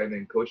we had this guy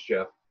named Coach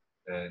Jeff,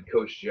 and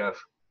Coach Jeff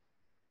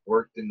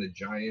worked in the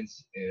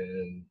Giants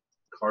and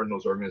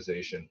Cardinals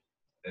organization,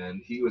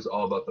 and he was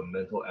all about the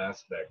mental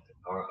aspect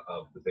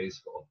of the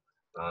baseball.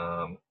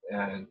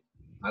 And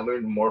I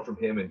learned more from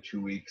him in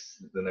 2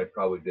 weeks than I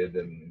probably did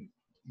in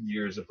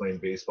years of playing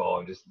baseball,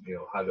 and just,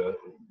 how to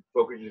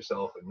focus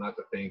yourself and not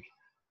to think,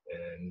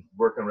 and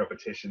work on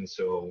repetition,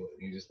 so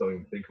you just don't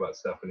even think about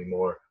stuff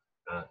anymore.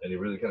 And he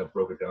really kind of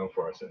broke it down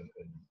for us. And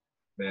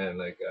man,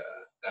 like,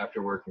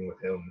 after working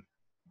with him,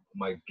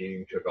 my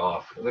game took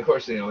off. And of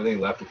course, then he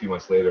left a few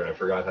months later, and I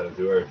forgot how to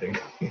do everything.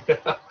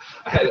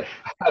 I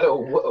had a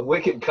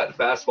wicked cut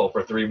fastball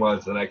for 3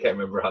 months, and I can't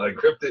remember how I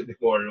gripped it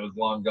anymore, and it was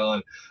long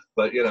gone.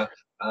 But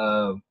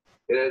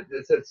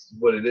it's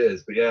what it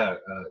is. But yeah,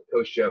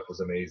 Coach Jeff was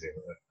amazing.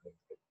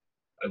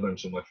 I learned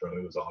so much from him.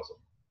 It was awesome.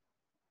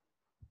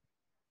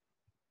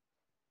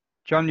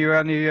 John,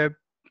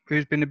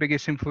 who's been the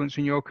biggest influence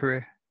in your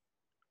career?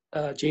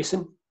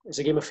 Jason. It's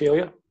a game of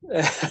failure.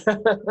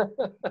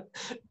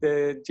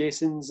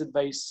 Jason's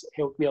advice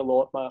helped me a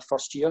lot my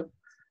first year.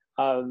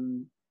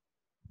 And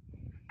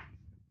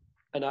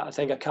I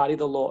think I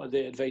carried a lot of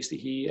the advice that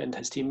he and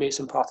his teammates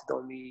imparted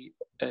on me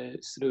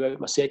throughout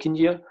my second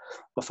year,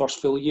 my first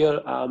full year.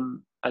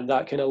 And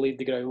that kind of laid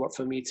the groundwork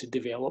for me to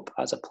develop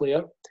as a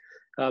player.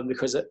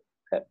 Because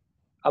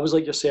I was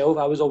like yourself,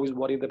 I was always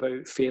worried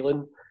about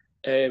failing.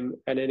 And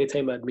any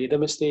time I'd made a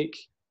mistake,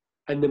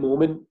 in the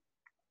moment,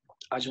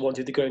 I just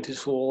wanted the ground to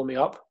swallow me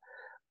up.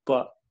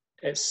 But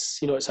it's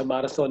a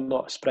marathon,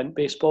 not a sprint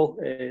baseball.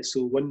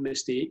 So one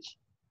mistake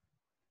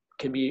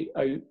can be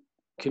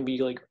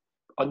like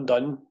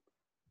undone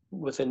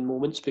within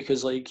moments,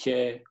 because like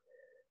a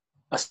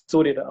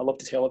story that I love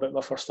to tell about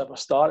my first ever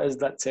start is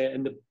that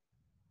in the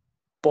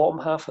bottom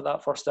half of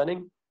that first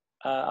inning,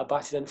 I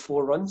batted in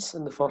 4 runs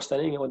in the first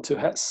inning on 2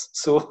 hits.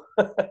 So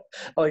I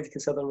like to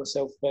consider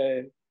myself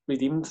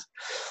redeemed.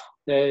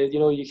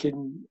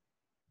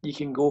 You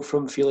can go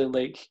from feeling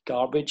like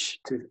garbage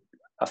to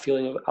a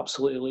feeling of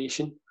absolute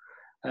elation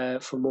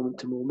from moment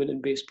to moment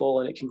in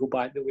baseball, and it can go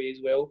back the way as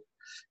well.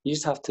 You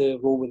just have to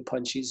roll with the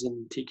punches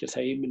and take your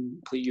time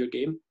and play your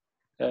game.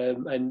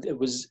 And it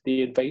was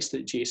the advice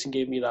that Jason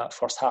gave me that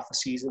first half of the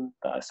season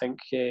that I think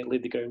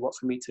laid the groundwork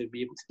for me to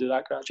be able to do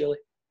that gradually.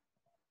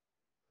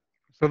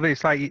 So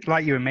it's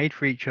like you were made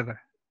for each other.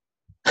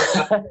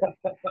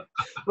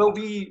 Well,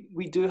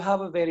 we do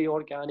have a very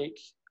organic,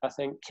 I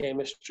think,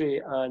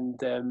 chemistry and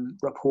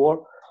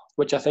rapport,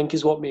 which I think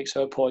is what makes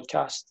our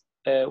podcast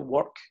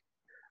work.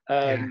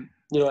 And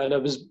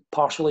it was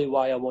partially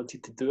why I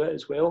wanted to do it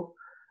as well.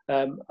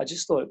 I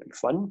just thought it'd be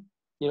fun.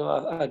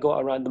 I got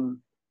a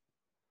random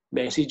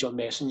message on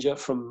Messenger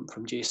from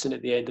Jason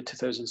at the end of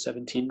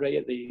 2017, right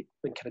at the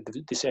kind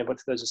of December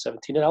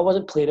 2017, and I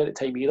wasn't playing at the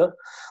time either.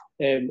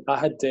 I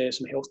had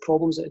some health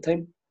problems at the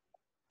time,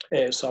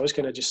 so I was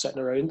kind of just sitting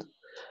around.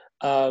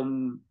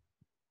 And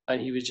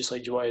and he was just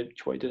like, do you want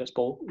to do this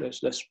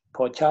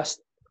podcast?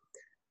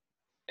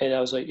 And I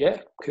was like,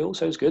 yeah, cool,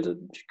 sounds good. It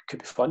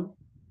could be fun.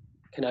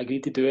 And I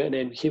agreed to do it. And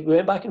then we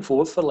went back and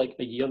forth for like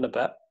a year and a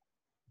bit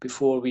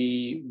before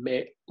we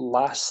met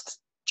last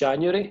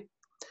January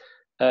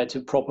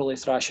to properly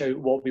thrash out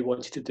what we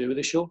wanted to do with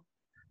the show.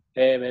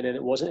 And then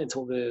it wasn't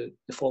until the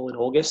following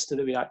August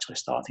that we actually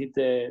started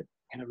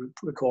kind of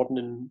recording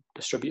and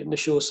distributing the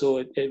show.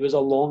 So it was a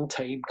long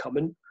time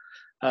coming.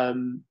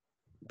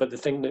 But the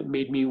thing that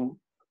made me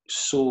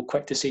so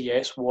quick to say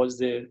yes was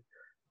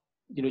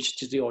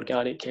just the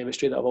organic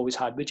chemistry that I've always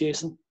had with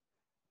Jason.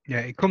 Yeah,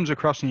 it comes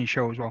across in your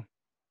show as well.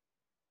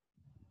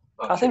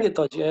 I think it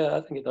does. Yeah,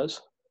 I think it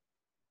does.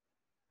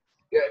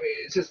 Yeah, I mean,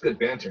 it's just good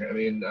banter. I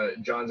mean,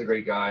 John's a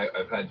great guy.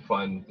 I've had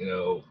fun,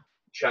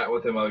 chatting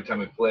with him every time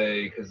I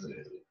play because,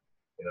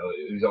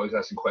 he's always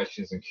asking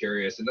questions and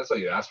curious. And that's all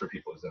you ask for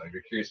people is,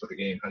 you're curious about the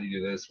game. How do you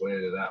do this? What do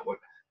you do that?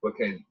 What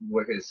can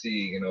I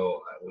see?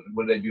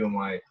 What did I do in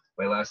my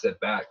last at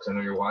bat? Because I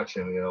know you're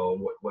watching.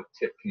 What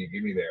tip can you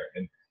give me there?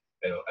 And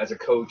as a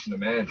coach and a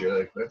manager,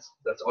 like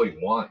that's all you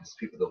want is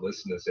people to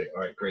listen and say,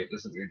 all right, great,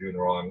 this is what you're doing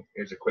wrong.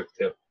 Here's a quick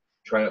tip.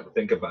 Try not to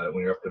think about it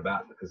when you're up to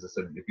bat because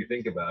if you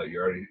think about it,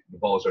 the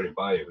ball's already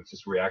by you. It's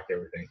just react to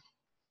everything.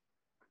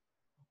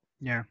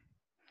 Yeah.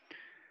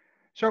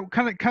 So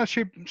can I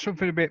share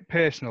something a bit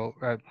personal?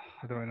 I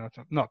don't know,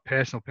 not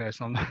personal.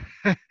 I'm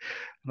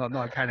not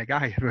that kind of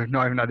guy. I've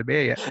not even had a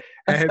beer yet.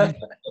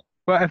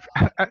 But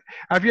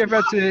have you ever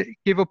had to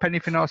give up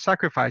anything or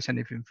sacrifice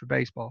anything for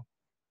baseball?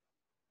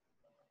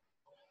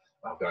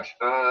 Oh gosh,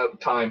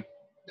 time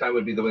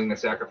would be the thing to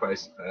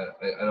sacrifice.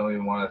 I don't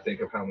even want to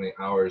think of how many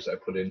hours I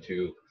put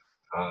into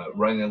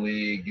running a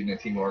league, getting a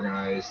team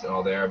organized, and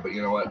all there. But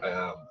you know what?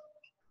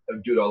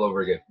 I'd do it all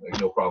over again. Like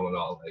no problem at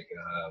all. Like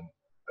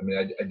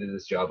I did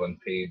this job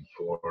unpaid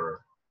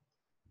for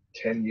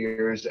 10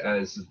 years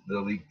as the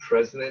league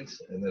president,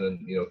 and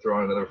then throw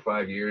on another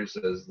 5 years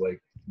as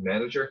like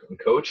manager and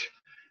coach.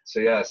 So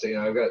yeah,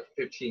 I've got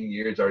 15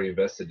 years already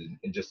invested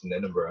in just in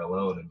Edinburgh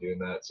alone and doing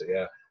that. So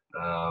yeah.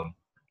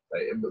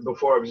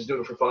 Before I was just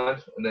doing it for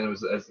fun, and then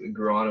as it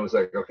grew on, it was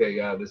like, okay,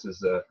 yeah, this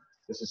is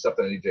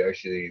something I need to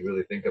actually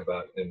really think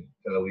about and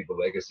kind of leave a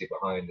legacy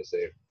behind to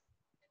say,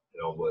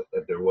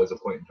 that there was a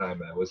point in time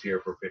that I was here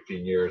for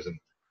 15 years and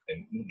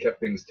kept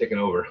things ticking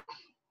over.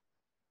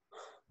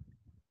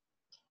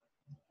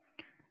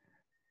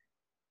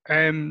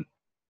 I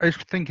was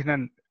thinking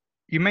then,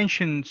 you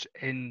mentioned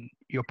in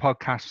your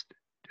podcast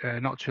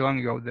not too long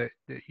ago that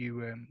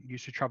you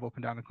used to travel up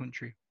and down the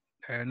country,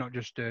 not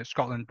just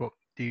Scotland, but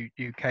the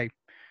UK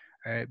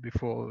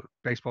before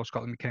Baseball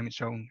Scotland became its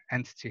own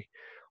entity.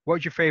 What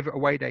was your favourite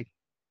away day?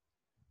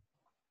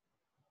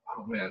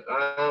 Oh man,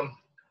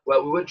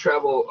 well, we would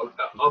travel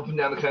up and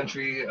down the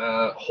country.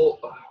 Hull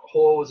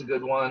was a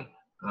good one.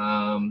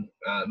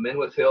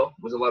 Menwith Hill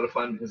was a lot of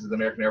fun because of the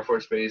American Air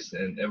Force Base,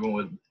 and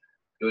everyone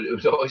it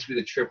would always be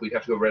the trip. We'd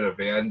have to go rent a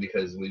van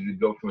because we would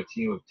go from a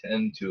team of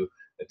 10 to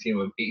a team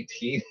of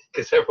 18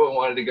 because everyone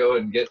wanted to go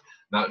and get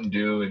Mountain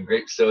Dew and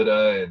grape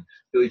soda and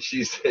Philly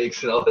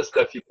cheesesteaks and all the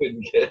stuff you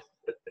couldn't get.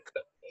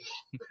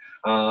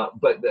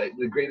 But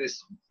the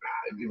greatest,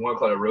 if you want to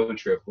call it a road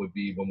trip, would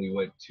be when we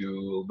went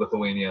to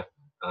Lithuania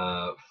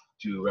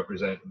to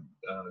represent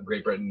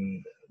Great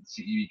Britain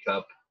CEV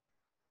Cup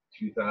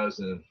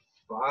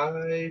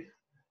 2005.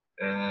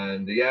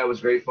 And yeah, it was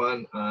great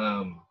fun.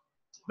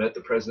 Met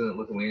the president of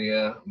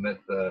Lithuania, met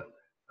the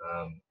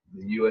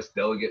U.S.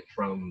 delegate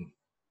from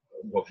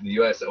the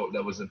U.S.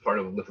 that was a part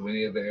of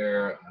Lithuania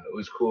there. It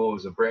was cool. It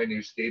was a brand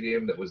new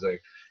stadium that was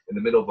like in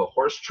the middle of a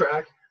horse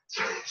track.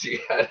 So you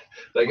had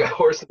like a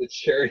horse and a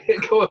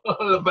chariot going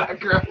on in the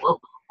background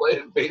while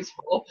playing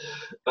baseball.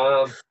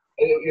 And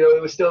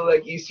it was still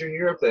like Eastern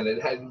Europe then.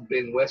 It hadn't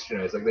been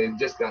westernized. Like they had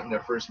just gotten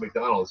their first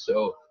McDonald's.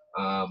 So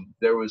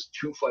there was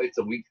 2 flights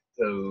a week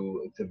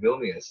to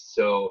Vilnius.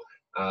 So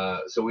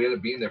we ended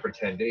up being there for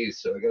 10 days.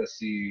 So I got to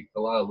see a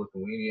lot of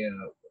Lithuania,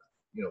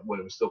 when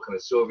it was still kind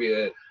of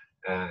Soviet,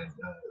 and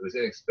it was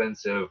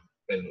inexpensive.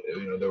 And,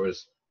 there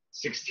was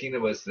 16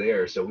 of us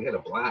there. So we had a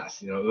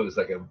blast. It was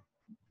like a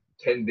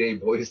 10-day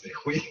boys' day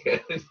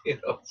weekend,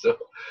 So,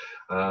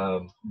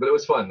 but it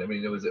was fun. I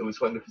mean, it was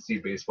fun to see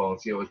baseball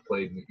and see how it was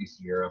played in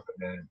Eastern Europe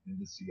and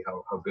to see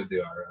how good they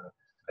are.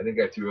 I think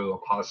I threw a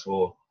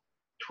possible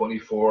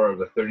 24 of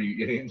the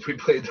 30 innings we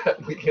played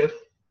that weekend.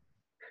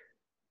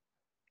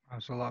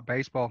 That's a lot of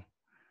baseball.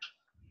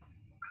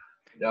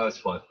 That was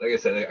fun. Like I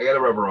said, I got a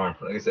rubber arm.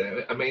 Like I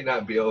said, I may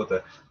not be able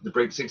to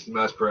break 60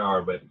 miles per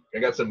hour, but I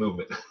got some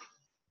movement.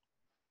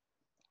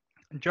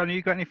 Johnny,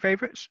 you got any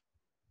favorites?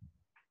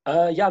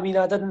 Yeah, I mean,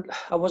 I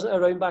wasn't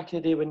around back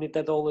in the day when they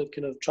did all the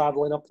kind of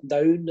travelling up and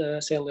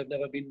down. Certainly I've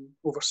never been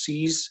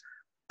overseas,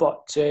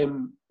 but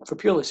for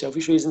purely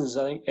selfish reasons,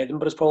 I think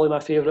Edinburgh is probably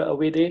my favourite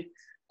away day.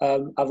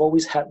 I've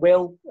always hit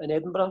well in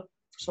Edinburgh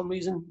for some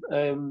reason,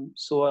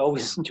 so I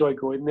always enjoy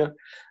going there.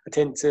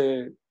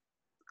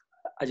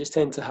 I just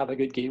tend to have a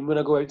good game when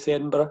I go out to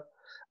Edinburgh.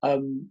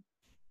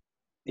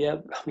 Yeah,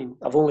 I mean,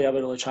 I've only ever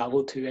really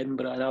travelled to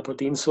Edinburgh and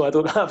Aberdeen, so I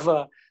don't have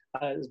a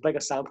as big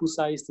a sample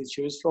size to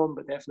choose from,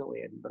 but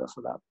definitely Edinburgh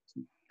for that.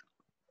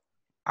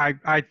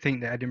 I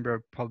think that Edinburgh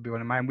would probably be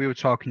one of mine. We were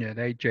talking the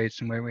other day,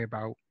 Jason, weren't we,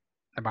 about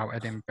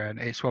Edinburgh, and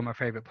it's one of my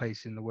favourite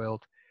places in the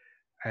world.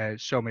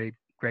 So many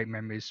great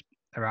memories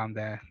around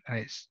there,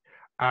 and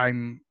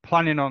I'm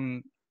planning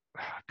on.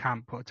 I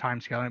can't put a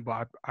time scale on it,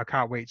 but I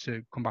can't wait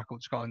to come back up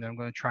to Scotland. I'm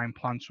going to try and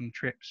plan some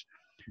trips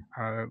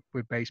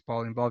with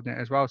baseball involved in it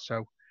as well.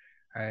 So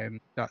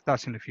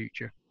that's in the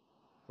future.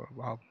 But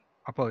I'll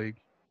probably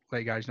let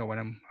you guys know when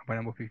I'm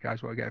up. If you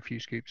guys want to get a few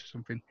scoops or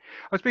something.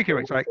 I was speaking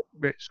of like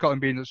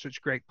Scotland being such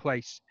a great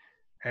place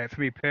for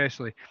me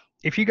personally.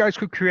 If you guys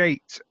could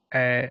create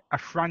a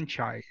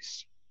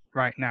franchise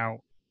right now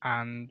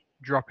and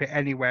drop it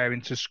anywhere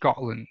into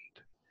Scotland,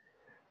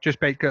 just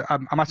because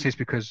I'm asking this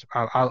because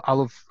I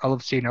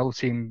love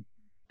seeing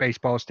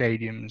baseball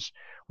stadiums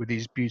with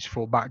these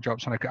beautiful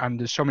backdrops, and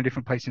there's so many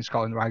different places in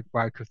Scotland where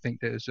I could think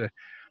that there's a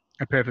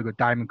perfect good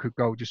diamond could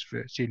go just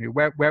for scenery.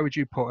 Where would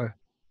you put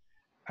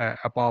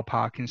a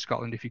ballpark in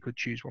Scotland if you could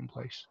choose one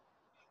place?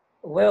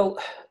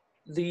 Well,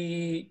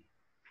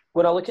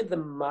 when I look at the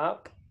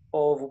map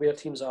of where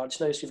teams are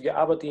just now, so you've got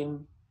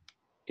Aberdeen,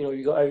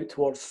 you got out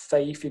towards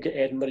Fife, you've got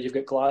Edinburgh, you've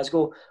got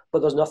Glasgow, but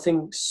there's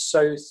nothing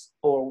south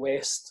or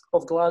west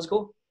of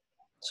Glasgow.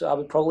 So I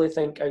would probably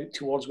think out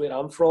towards where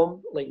I'm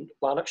from, like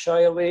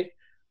Lanarkshire way,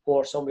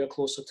 or somewhere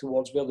closer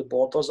towards where the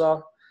borders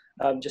are,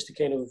 just to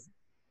kind of,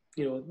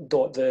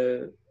 dot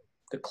the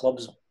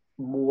clubs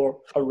more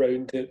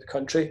around the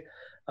country.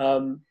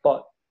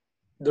 But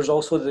there's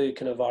also the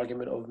kind of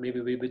argument of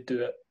maybe we would do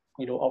it,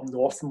 up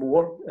north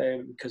more,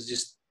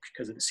 because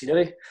of the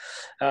scenery.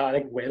 I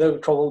think weather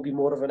would probably be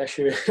more of an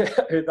issue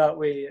out that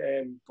way.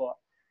 But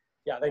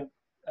yeah, I think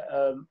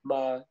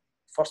my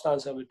first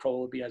answer would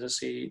probably be, as I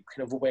say,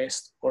 kind of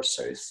west or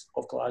south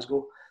of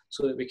Glasgow,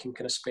 so that we can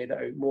kind of spread it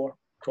out more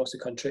across the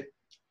country.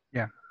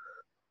 Yeah.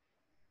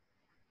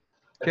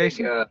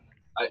 Jason?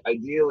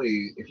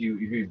 Ideally, if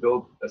you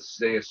build a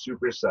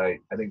super site,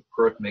 I think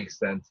Perth makes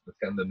sense. It's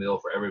kind of the middle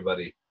for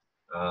everybody,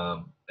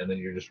 and then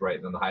you're just right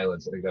in the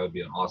Highlands. I think that would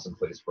be an awesome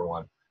place for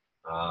one.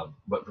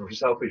 But for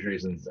selfish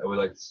reasons, I would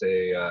like to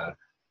say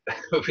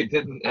if we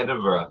did in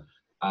Edinburgh,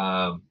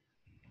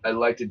 I'd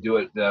like to do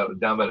it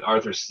down by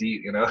Arthur's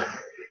Seat,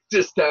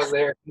 just down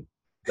there.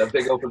 That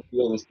big open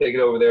field, just take it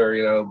over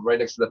there, right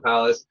next to the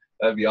palace.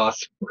 That'd be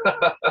awesome.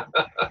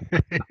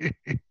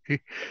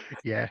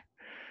 Yeah.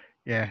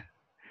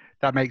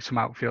 That makes some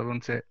outfield,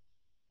 doesn't it?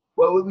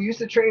 Well, we used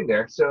to train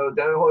there. So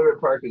down at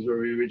Holyrood Park is where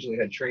we originally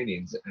had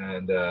trainings,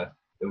 and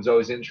it was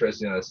always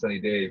interesting on a sunny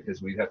day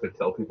because we'd have to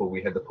tell people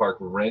we had the park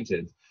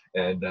rented,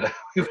 and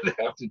we would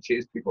have to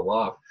chase people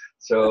off.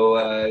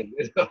 So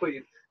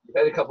you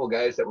had a couple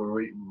guys that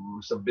were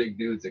some big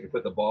dudes that could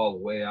put the ball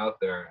way out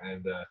there.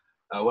 And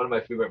one of my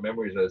favorite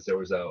memories was there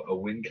was a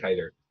wind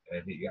kiter,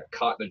 and he got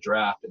caught in a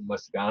draft and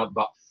must have gone up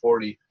about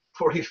 40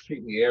 feet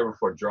in the air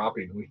before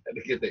dropping. We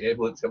had to get the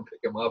ambulance to come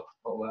pick him up,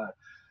 all that.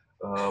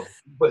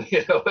 But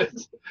it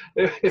was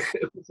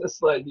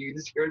just like you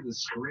just hear the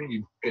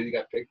scream because he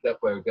got picked up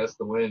by a gust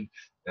of wind,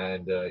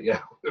 and we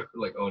were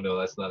like, oh no,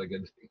 that's not a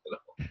good thing at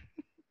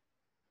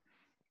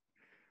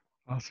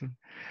all. Awesome.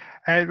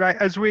 Right,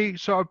 as we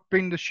sort of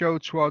bring the show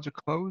towards a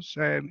close,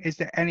 is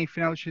there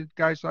anything else you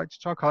guys like to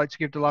talk? I'd like to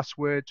give the last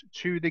word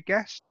to the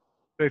guest.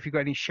 So if you've got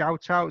any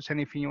shout outs,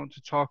 anything you want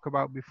to talk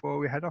about before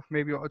we head off,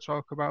 maybe you want to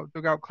talk about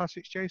Dugout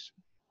Classics, Jason?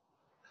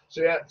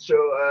 So I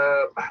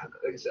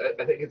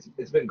think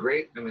it's been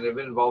great. I mean, I've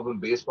been involved in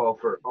baseball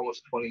for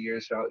almost 20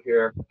 years out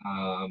here.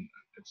 I've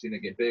seen it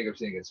get big, I've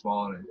seen it get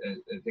small, and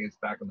I think it's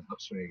back on the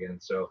upswing again.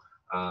 So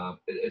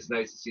it's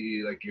nice to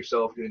see like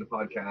yourself doing the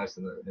podcast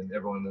and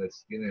everyone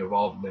that's getting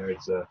involved in there.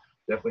 It's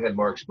definitely had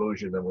more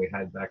exposure than we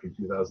had back in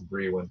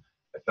 2003 when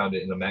I found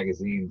it in the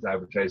magazines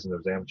advertising there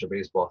was amateur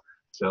baseball.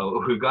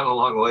 So we've gone a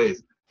long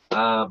ways.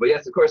 But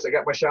yes, of course, I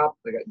got my shop.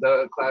 I got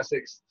the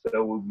classics.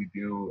 So we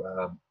do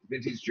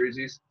vintage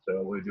jerseys.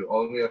 So we do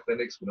only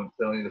authentics. We don't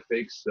sell any of the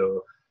fakes.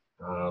 So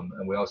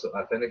and we also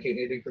authenticate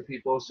anything for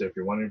people. So if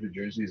you're wondering if the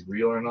jersey is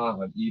real or not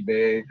on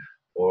eBay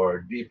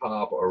or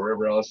Depop or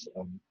wherever else,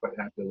 I'm quite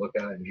happy to look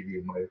at it and give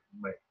you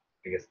my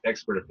I guess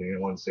expert opinion. I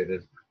won't say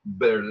there's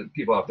better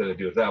people out there to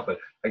do it that, but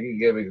I can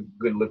give a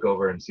good look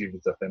over and see if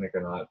it's authentic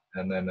or not.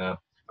 And then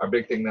our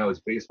big thing now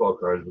is baseball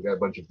cards. We got a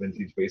bunch of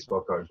vintage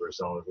baseball cards we're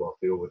selling as well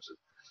too, which is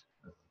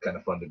kind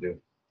of fun to do.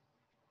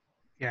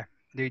 Yeah.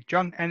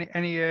 John,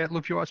 any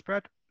love you want to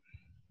spread?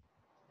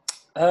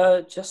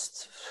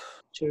 Just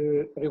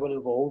to everyone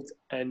involved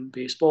in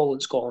baseball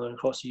in Scotland and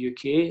across the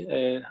UK,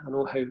 I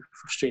know how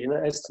frustrating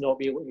it is to not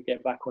be able to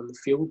get back on the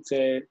field.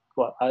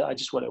 But I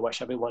just want to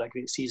wish everyone a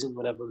great season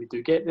whenever we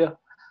do get there.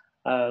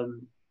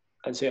 And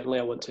certainly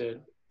I want to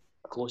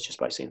close just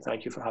by saying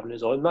thank you for having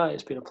us on, Matt.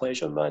 It's been a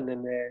pleasure, man,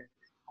 and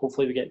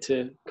hopefully we get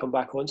to come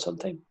back on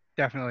sometime.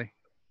 Definitely.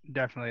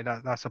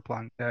 That's a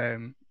plan.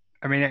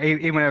 I mean,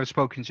 even when I've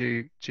spoken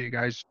to you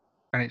guys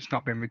and it's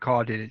not been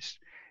recorded,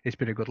 it's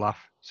been a good laugh.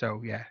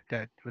 So yeah,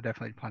 we'll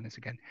definitely plan this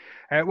again.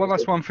 One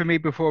last one for me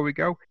before we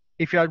go.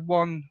 If you had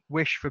one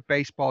wish for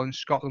baseball in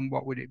Scotland,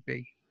 what would it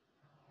be?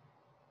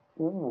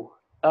 Ooh.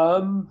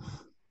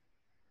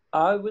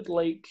 I would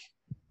like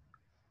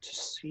to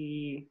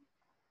see.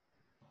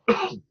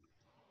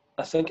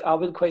 I think I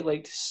would quite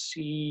like to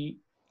see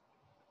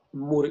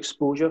more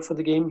exposure for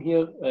the game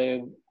here,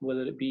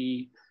 whether it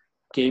be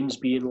games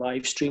being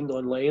live streamed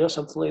online or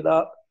something like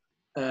that.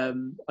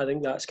 I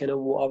think that's kind of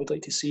what I would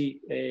like to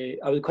see.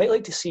 I would quite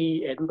like to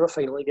see Edinburgh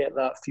finally get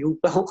that field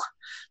built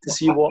to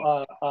see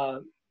what a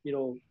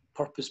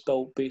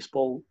purpose-built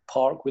baseball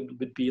park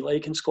would be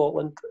like in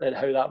Scotland and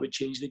how that would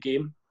change the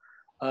game.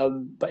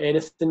 But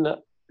anything that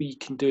we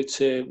can do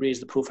to raise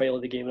the profile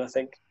of the game, and I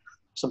think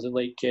something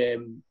like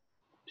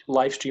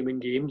live streaming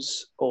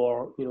games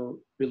or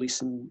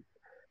releasing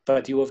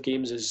video of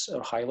games as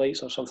or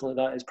highlights or something like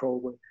that is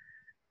probably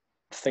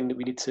the thing that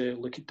we need to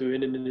look at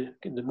doing in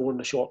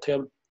the short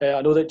term.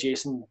 I know that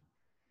Jason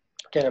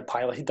kind of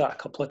piloted that a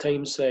couple of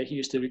times. He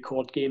used to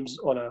record games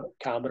on a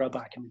camera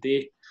back in the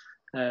day,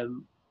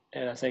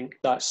 and I think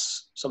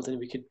that's something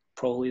we could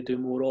probably do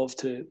more of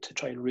to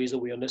try and raise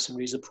awareness and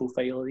raise the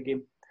profile of the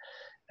game.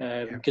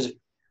 Because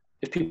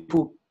if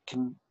people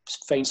can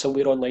find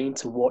somewhere online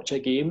to watch a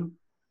game,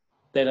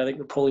 then I think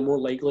they're probably more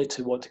likely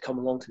to want to come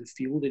along to the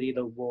field and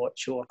either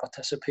watch or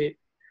participate.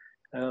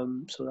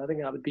 So I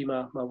think that would be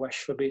my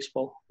wish for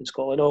baseball in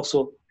Scotland.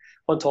 Also,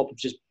 on top of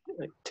just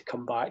to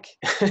come back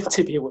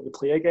to be able to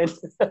play again.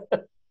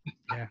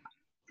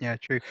 Yeah,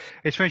 true.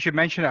 It's funny you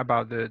mentioned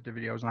about the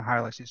videos and the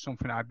highlights. It's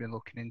something I've been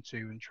looking into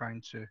and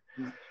trying to,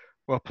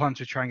 plan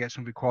to try and get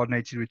something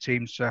coordinated with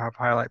teams to have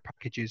highlight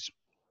packages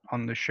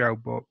on the show,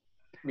 but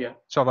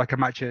sort of like a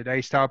match of the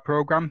day style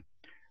program.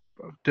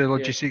 The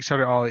logistics of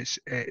it all, it's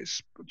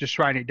just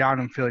writing it down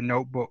and filling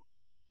notebook.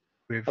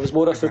 I was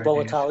more a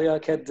Football Italia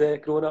kid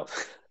growing up.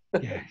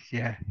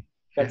 Yeah.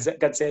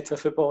 Gazzetta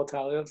Football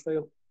Italia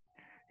style.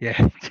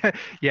 Yeah,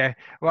 yeah.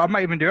 Well, I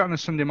might even do it on a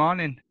Sunday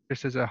morning,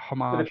 just as a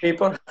homage. With the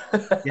paper.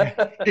 Yeah.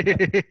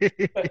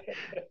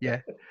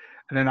 Yeah,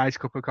 and a nice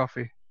cup of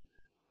coffee.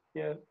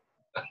 Yeah.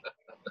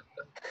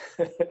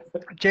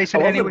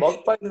 Jason, I love the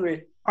mug, by the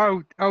way.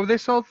 Oh,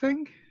 this whole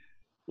thing.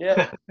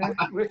 Yeah.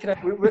 Where can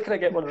I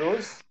get one of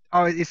those?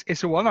 Oh,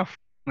 it's a one-off.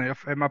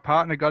 My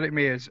partner got it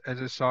me as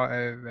a sort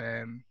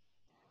of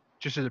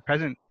just as a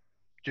present.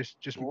 Just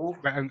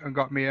went and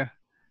got me a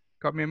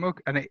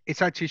mug, and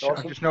it's actually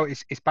awesome. I just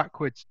noticed it's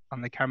backwards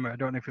on the camera. I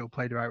don't know if it'll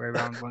play the right way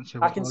around once.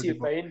 I can see it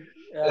fine.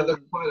 It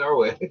looks fine our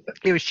way.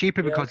 It was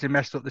cheaper because they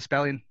messed up the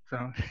spelling.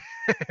 So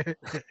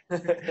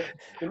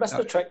you missed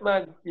the trick,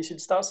 man. You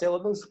should start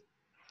selling those.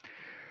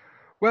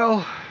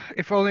 Well,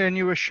 if only I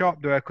knew a shop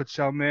where I could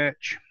sell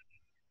merch.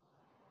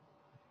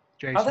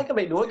 Jason. I think I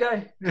might know a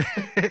guy.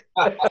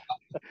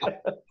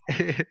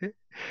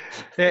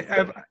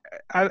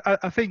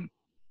 I think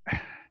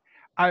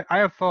I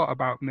have thought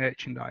about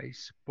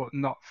merchandise, but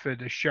not for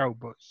the show,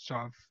 but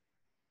sort of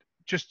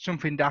just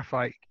something daft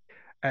like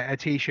a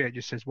T-shirt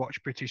just says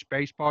 "Watch British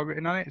Baseball"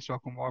 written on it, so I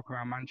can walk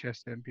around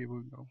Manchester and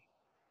people go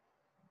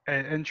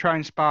and try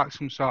and spark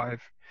some sort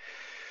of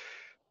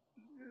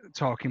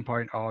talking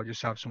point, or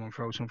just have someone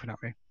throw something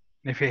at me.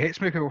 And if it hits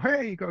me, I go,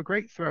 "Hey, you got a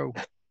great throw!"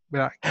 With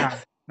that can.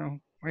 No,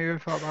 have you ever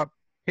thought about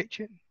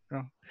pitching?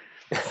 No.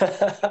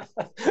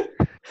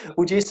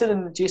 Well, Jason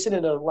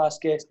and our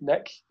last guest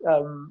Nick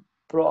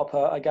brought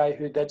up a guy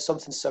who did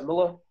something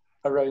similar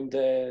around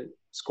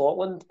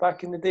Scotland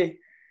back in the day.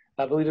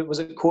 I believe it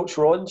was Coach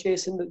Ron,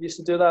 Jason, that used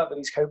to do that with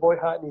his cowboy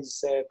hat and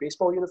his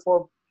baseball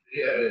uniform.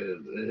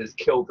 Yeah, his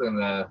kilt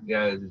and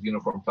his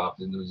uniform top,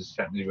 and it was just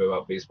chatting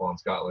about baseball in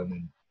Scotland.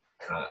 And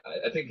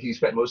I think he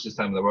spent most of his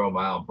time in the Royal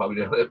Mile,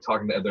 probably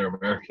talking to other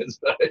Americans.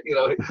 He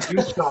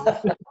was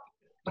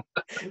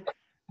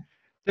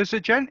There's a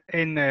gent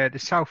in the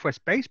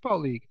Southwest Baseball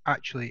League,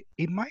 actually.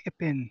 He might have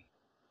been,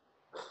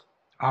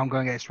 I'm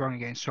going to get this wrong and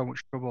get in so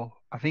much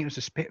trouble. I think it was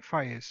the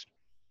Spitfires.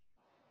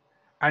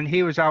 And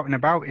he was out and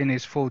about in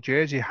his full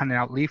jersey, handing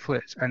out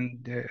leaflets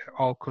and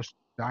all custom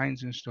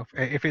designs and stuff.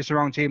 If it's the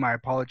wrong team, I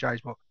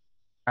apologize, but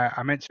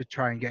I meant to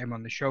try and get him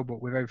on the show,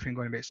 but with everything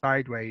going a bit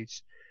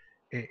sideways,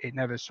 it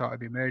never sort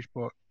of emerged.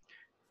 But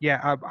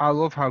yeah, I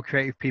love how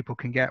creative people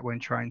can get when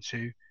trying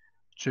to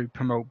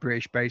promote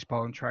British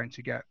baseball and trying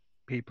to get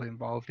people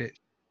involved.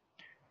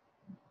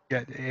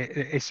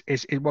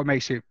 It's what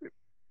makes it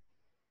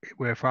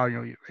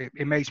worthwhile.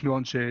 It makes me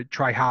want to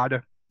try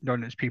harder,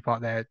 knowing there's people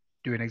out there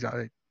doing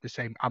exactly the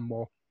same and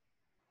more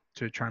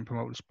to try and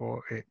promote the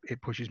sport.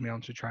 It pushes me on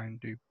to try and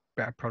do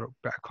better product,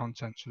 better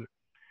content, so that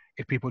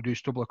if people do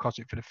stumble across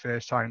it for the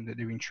first time, that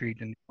they're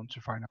intrigued and want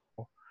to find out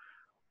more.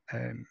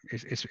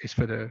 It's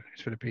for the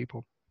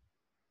people.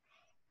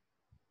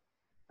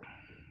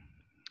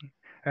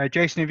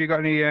 Jason, have you got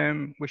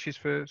any wishes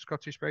for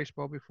Scottish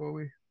baseball before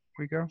we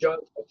go? John,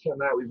 on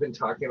that, we've been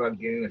talking about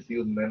getting a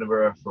field in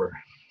Edinburgh for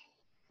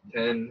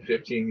 10,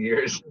 15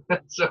 years.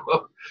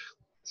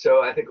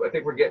 So I think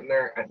we're getting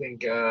there. I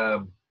think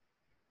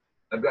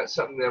I've got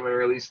something that I'm going to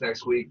release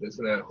next week that's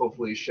going to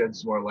hopefully shed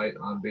some more light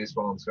on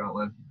baseball in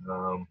Scotland.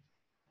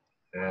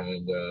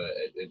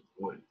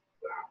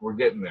 We're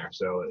getting there.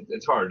 So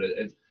it's hard.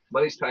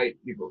 Money's tight.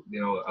 People,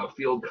 a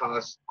field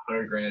costs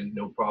 $100,000,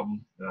 no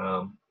problem.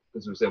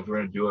 because we said if we're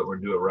going to do it, we're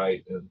going to do it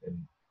right. And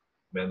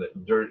man, the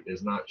dirt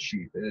is not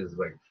cheap. It is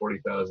like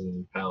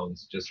 40,000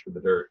 pounds just for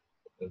the dirt.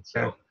 And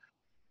so,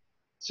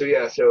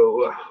 Yeah.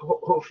 so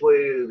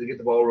hopefully they get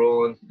the ball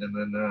rolling, and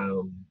then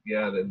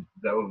then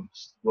that will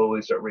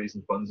slowly start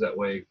raising funds that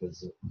way,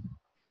 because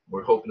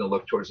we're hoping to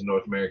look towards the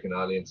North American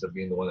audience of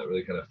being the one that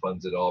really kind of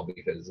funds it all,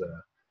 because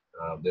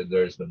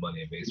there's no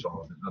money in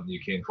baseball in the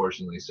UK,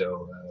 unfortunately.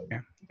 So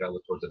we got to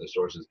look towards other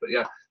sources. But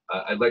yeah,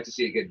 I'd like to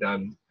see it get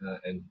done,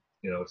 and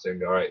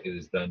saying, all right, it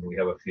is done. We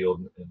have a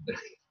field, and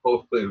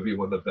hopefully it'll be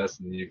one of the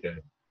best in the UK.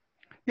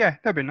 Yeah,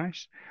 that'd be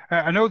nice.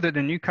 I know that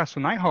the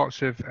Newcastle Nighthawks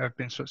have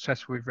been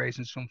successful with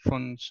raising some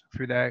funds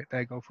through their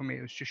GoFundMe.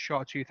 It was just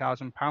short of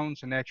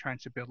 £2,000, and they're trying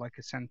to build like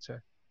a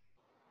centre.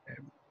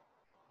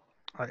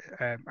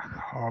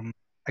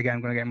 Again,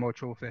 I'm going to get more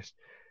trouble for this.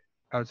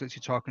 I was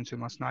actually talking to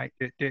them last night.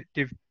 They're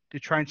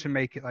trying to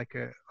make it like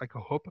a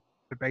hub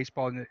for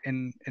baseball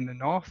in the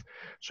north,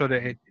 so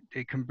that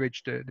it can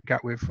bridge the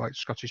gap with like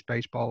Scottish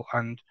baseball,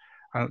 and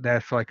there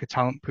for like a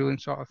talent pooling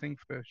sort of thing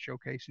for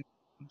showcasing.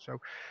 So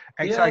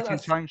exciting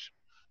times.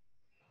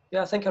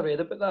 Yeah, I think I read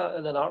about that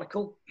in an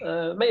article.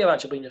 It might have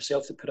actually been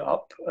yourself that put it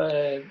up.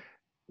 It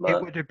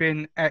would have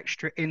been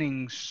Extra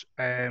Innings.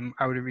 I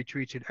would have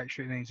retweeted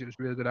Extra Innings. It was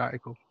a really good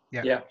article.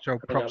 Yeah. So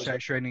props to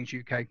Extra Innings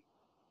UK.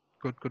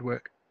 Good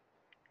work.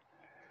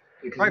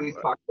 Because we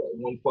talked at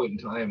one point in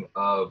time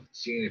of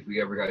seeing if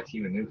we ever got a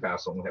team in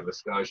Newcastle and have a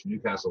Scottish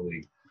Newcastle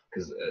league,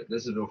 because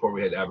this is before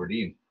we had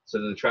Aberdeen. So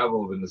the travel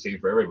would have been the same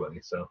for everybody.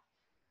 So.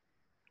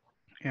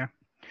 Yeah.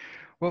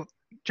 Well,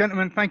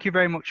 gentlemen, thank you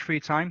very much for your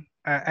time.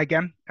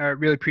 Again,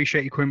 really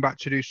appreciate you coming back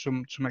to do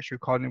some extra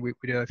recording. We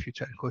did a few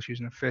technical issues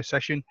in the first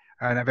session,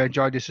 and I've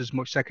enjoyed this as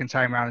much second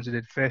time around as I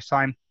did the first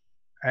time.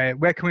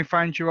 Where can we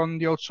find you on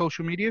the old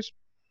social medias?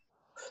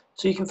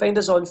 So you can find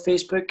us on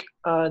Facebook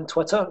and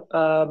Twitter.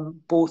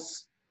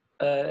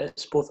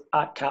 It's both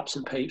at Caps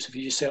and Pipes. If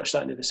you just search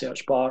that into the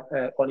search bar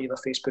on either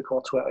Facebook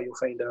or Twitter, you'll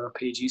find our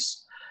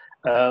pages.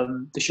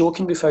 The show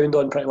can be found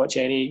on pretty much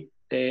any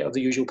of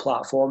the usual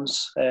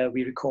platforms.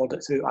 We record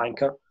it through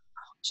Anchor.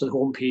 So the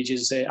homepage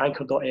is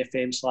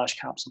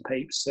anchor.fm/Caps and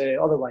Pipes.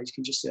 Otherwise, you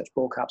can just search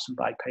Ball Caps and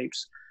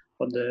Bagpipes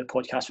on the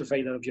podcast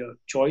provider of your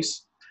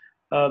choice.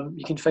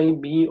 You can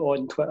find me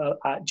on Twitter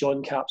at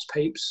John Caps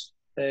Pipes.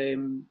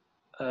 And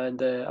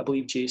I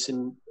believe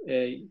Jason,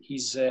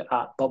 he's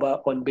at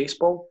Bubba on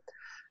Baseball.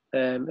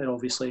 And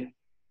obviously,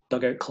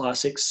 Dugout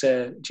Classics,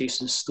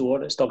 Jason's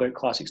store, it's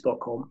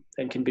dugoutclassics.com,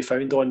 and can be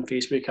found on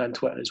Facebook and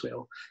Twitter as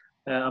well.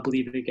 I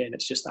believe, again,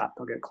 it's just at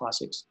Dugout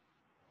Classics.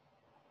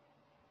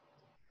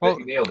 Well,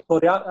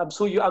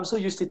 sorry, I'm so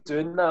used to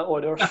doing that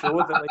on our show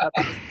that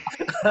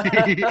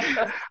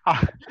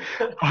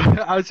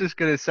I was just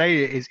gonna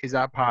say, is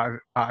that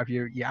part of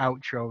your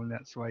outro, and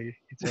that's why you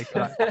take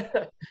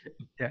that.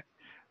 Yeah,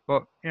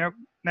 but there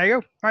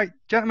you go. Right,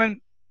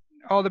 gentlemen,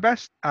 all the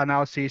best, and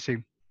I'll see you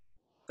soon.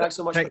 Thanks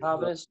so much for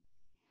having us.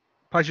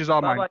 Pleasure's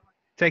all mine.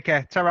 Take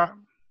care. Ta-ra.